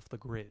tower off the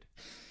grid.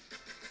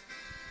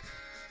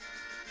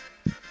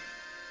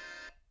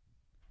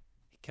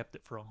 Kept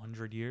it for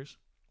 100 years.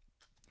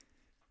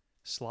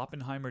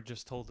 Schopenhauer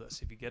just told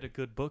us, if you get a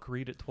good book,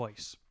 read it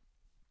twice.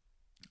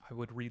 I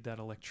would read that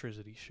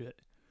electricity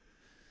shit.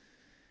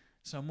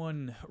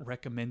 Someone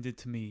recommended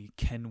to me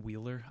Ken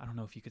Wheeler. I don't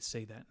know if you could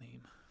say that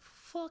name.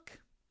 Fuck.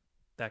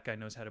 That guy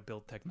knows how to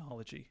build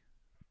technology.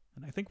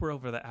 And I think we're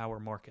over the hour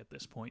mark at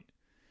this point.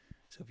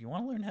 So if you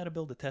want to learn how to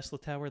build a Tesla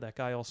tower, that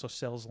guy also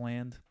sells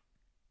land.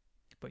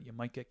 But you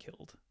might get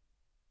killed.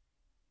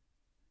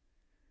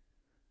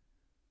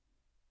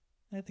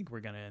 I think we're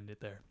going to end it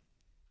there.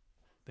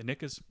 The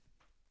Nickers.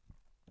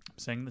 I'm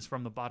saying this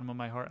from the bottom of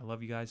my heart. I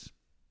love you guys.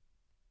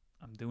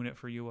 I'm doing it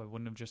for you. I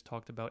wouldn't have just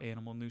talked about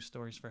animal news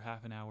stories for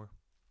half an hour.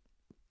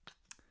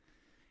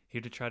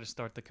 Here to try to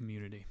start the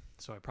community.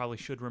 So I probably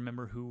should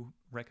remember who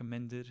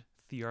recommended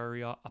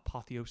Theoria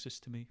Apotheosis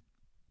to me.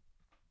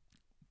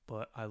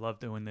 But I love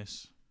doing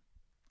this.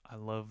 I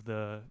love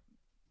a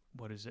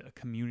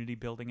community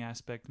building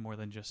aspect more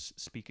than just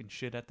speaking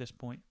shit at this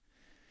point.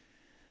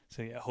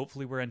 So yeah,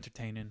 hopefully we're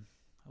entertaining.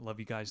 I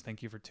love you guys.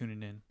 Thank you for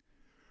tuning in.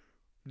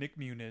 Nick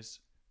Muniz,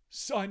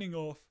 signing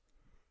off.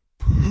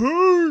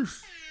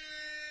 Peace!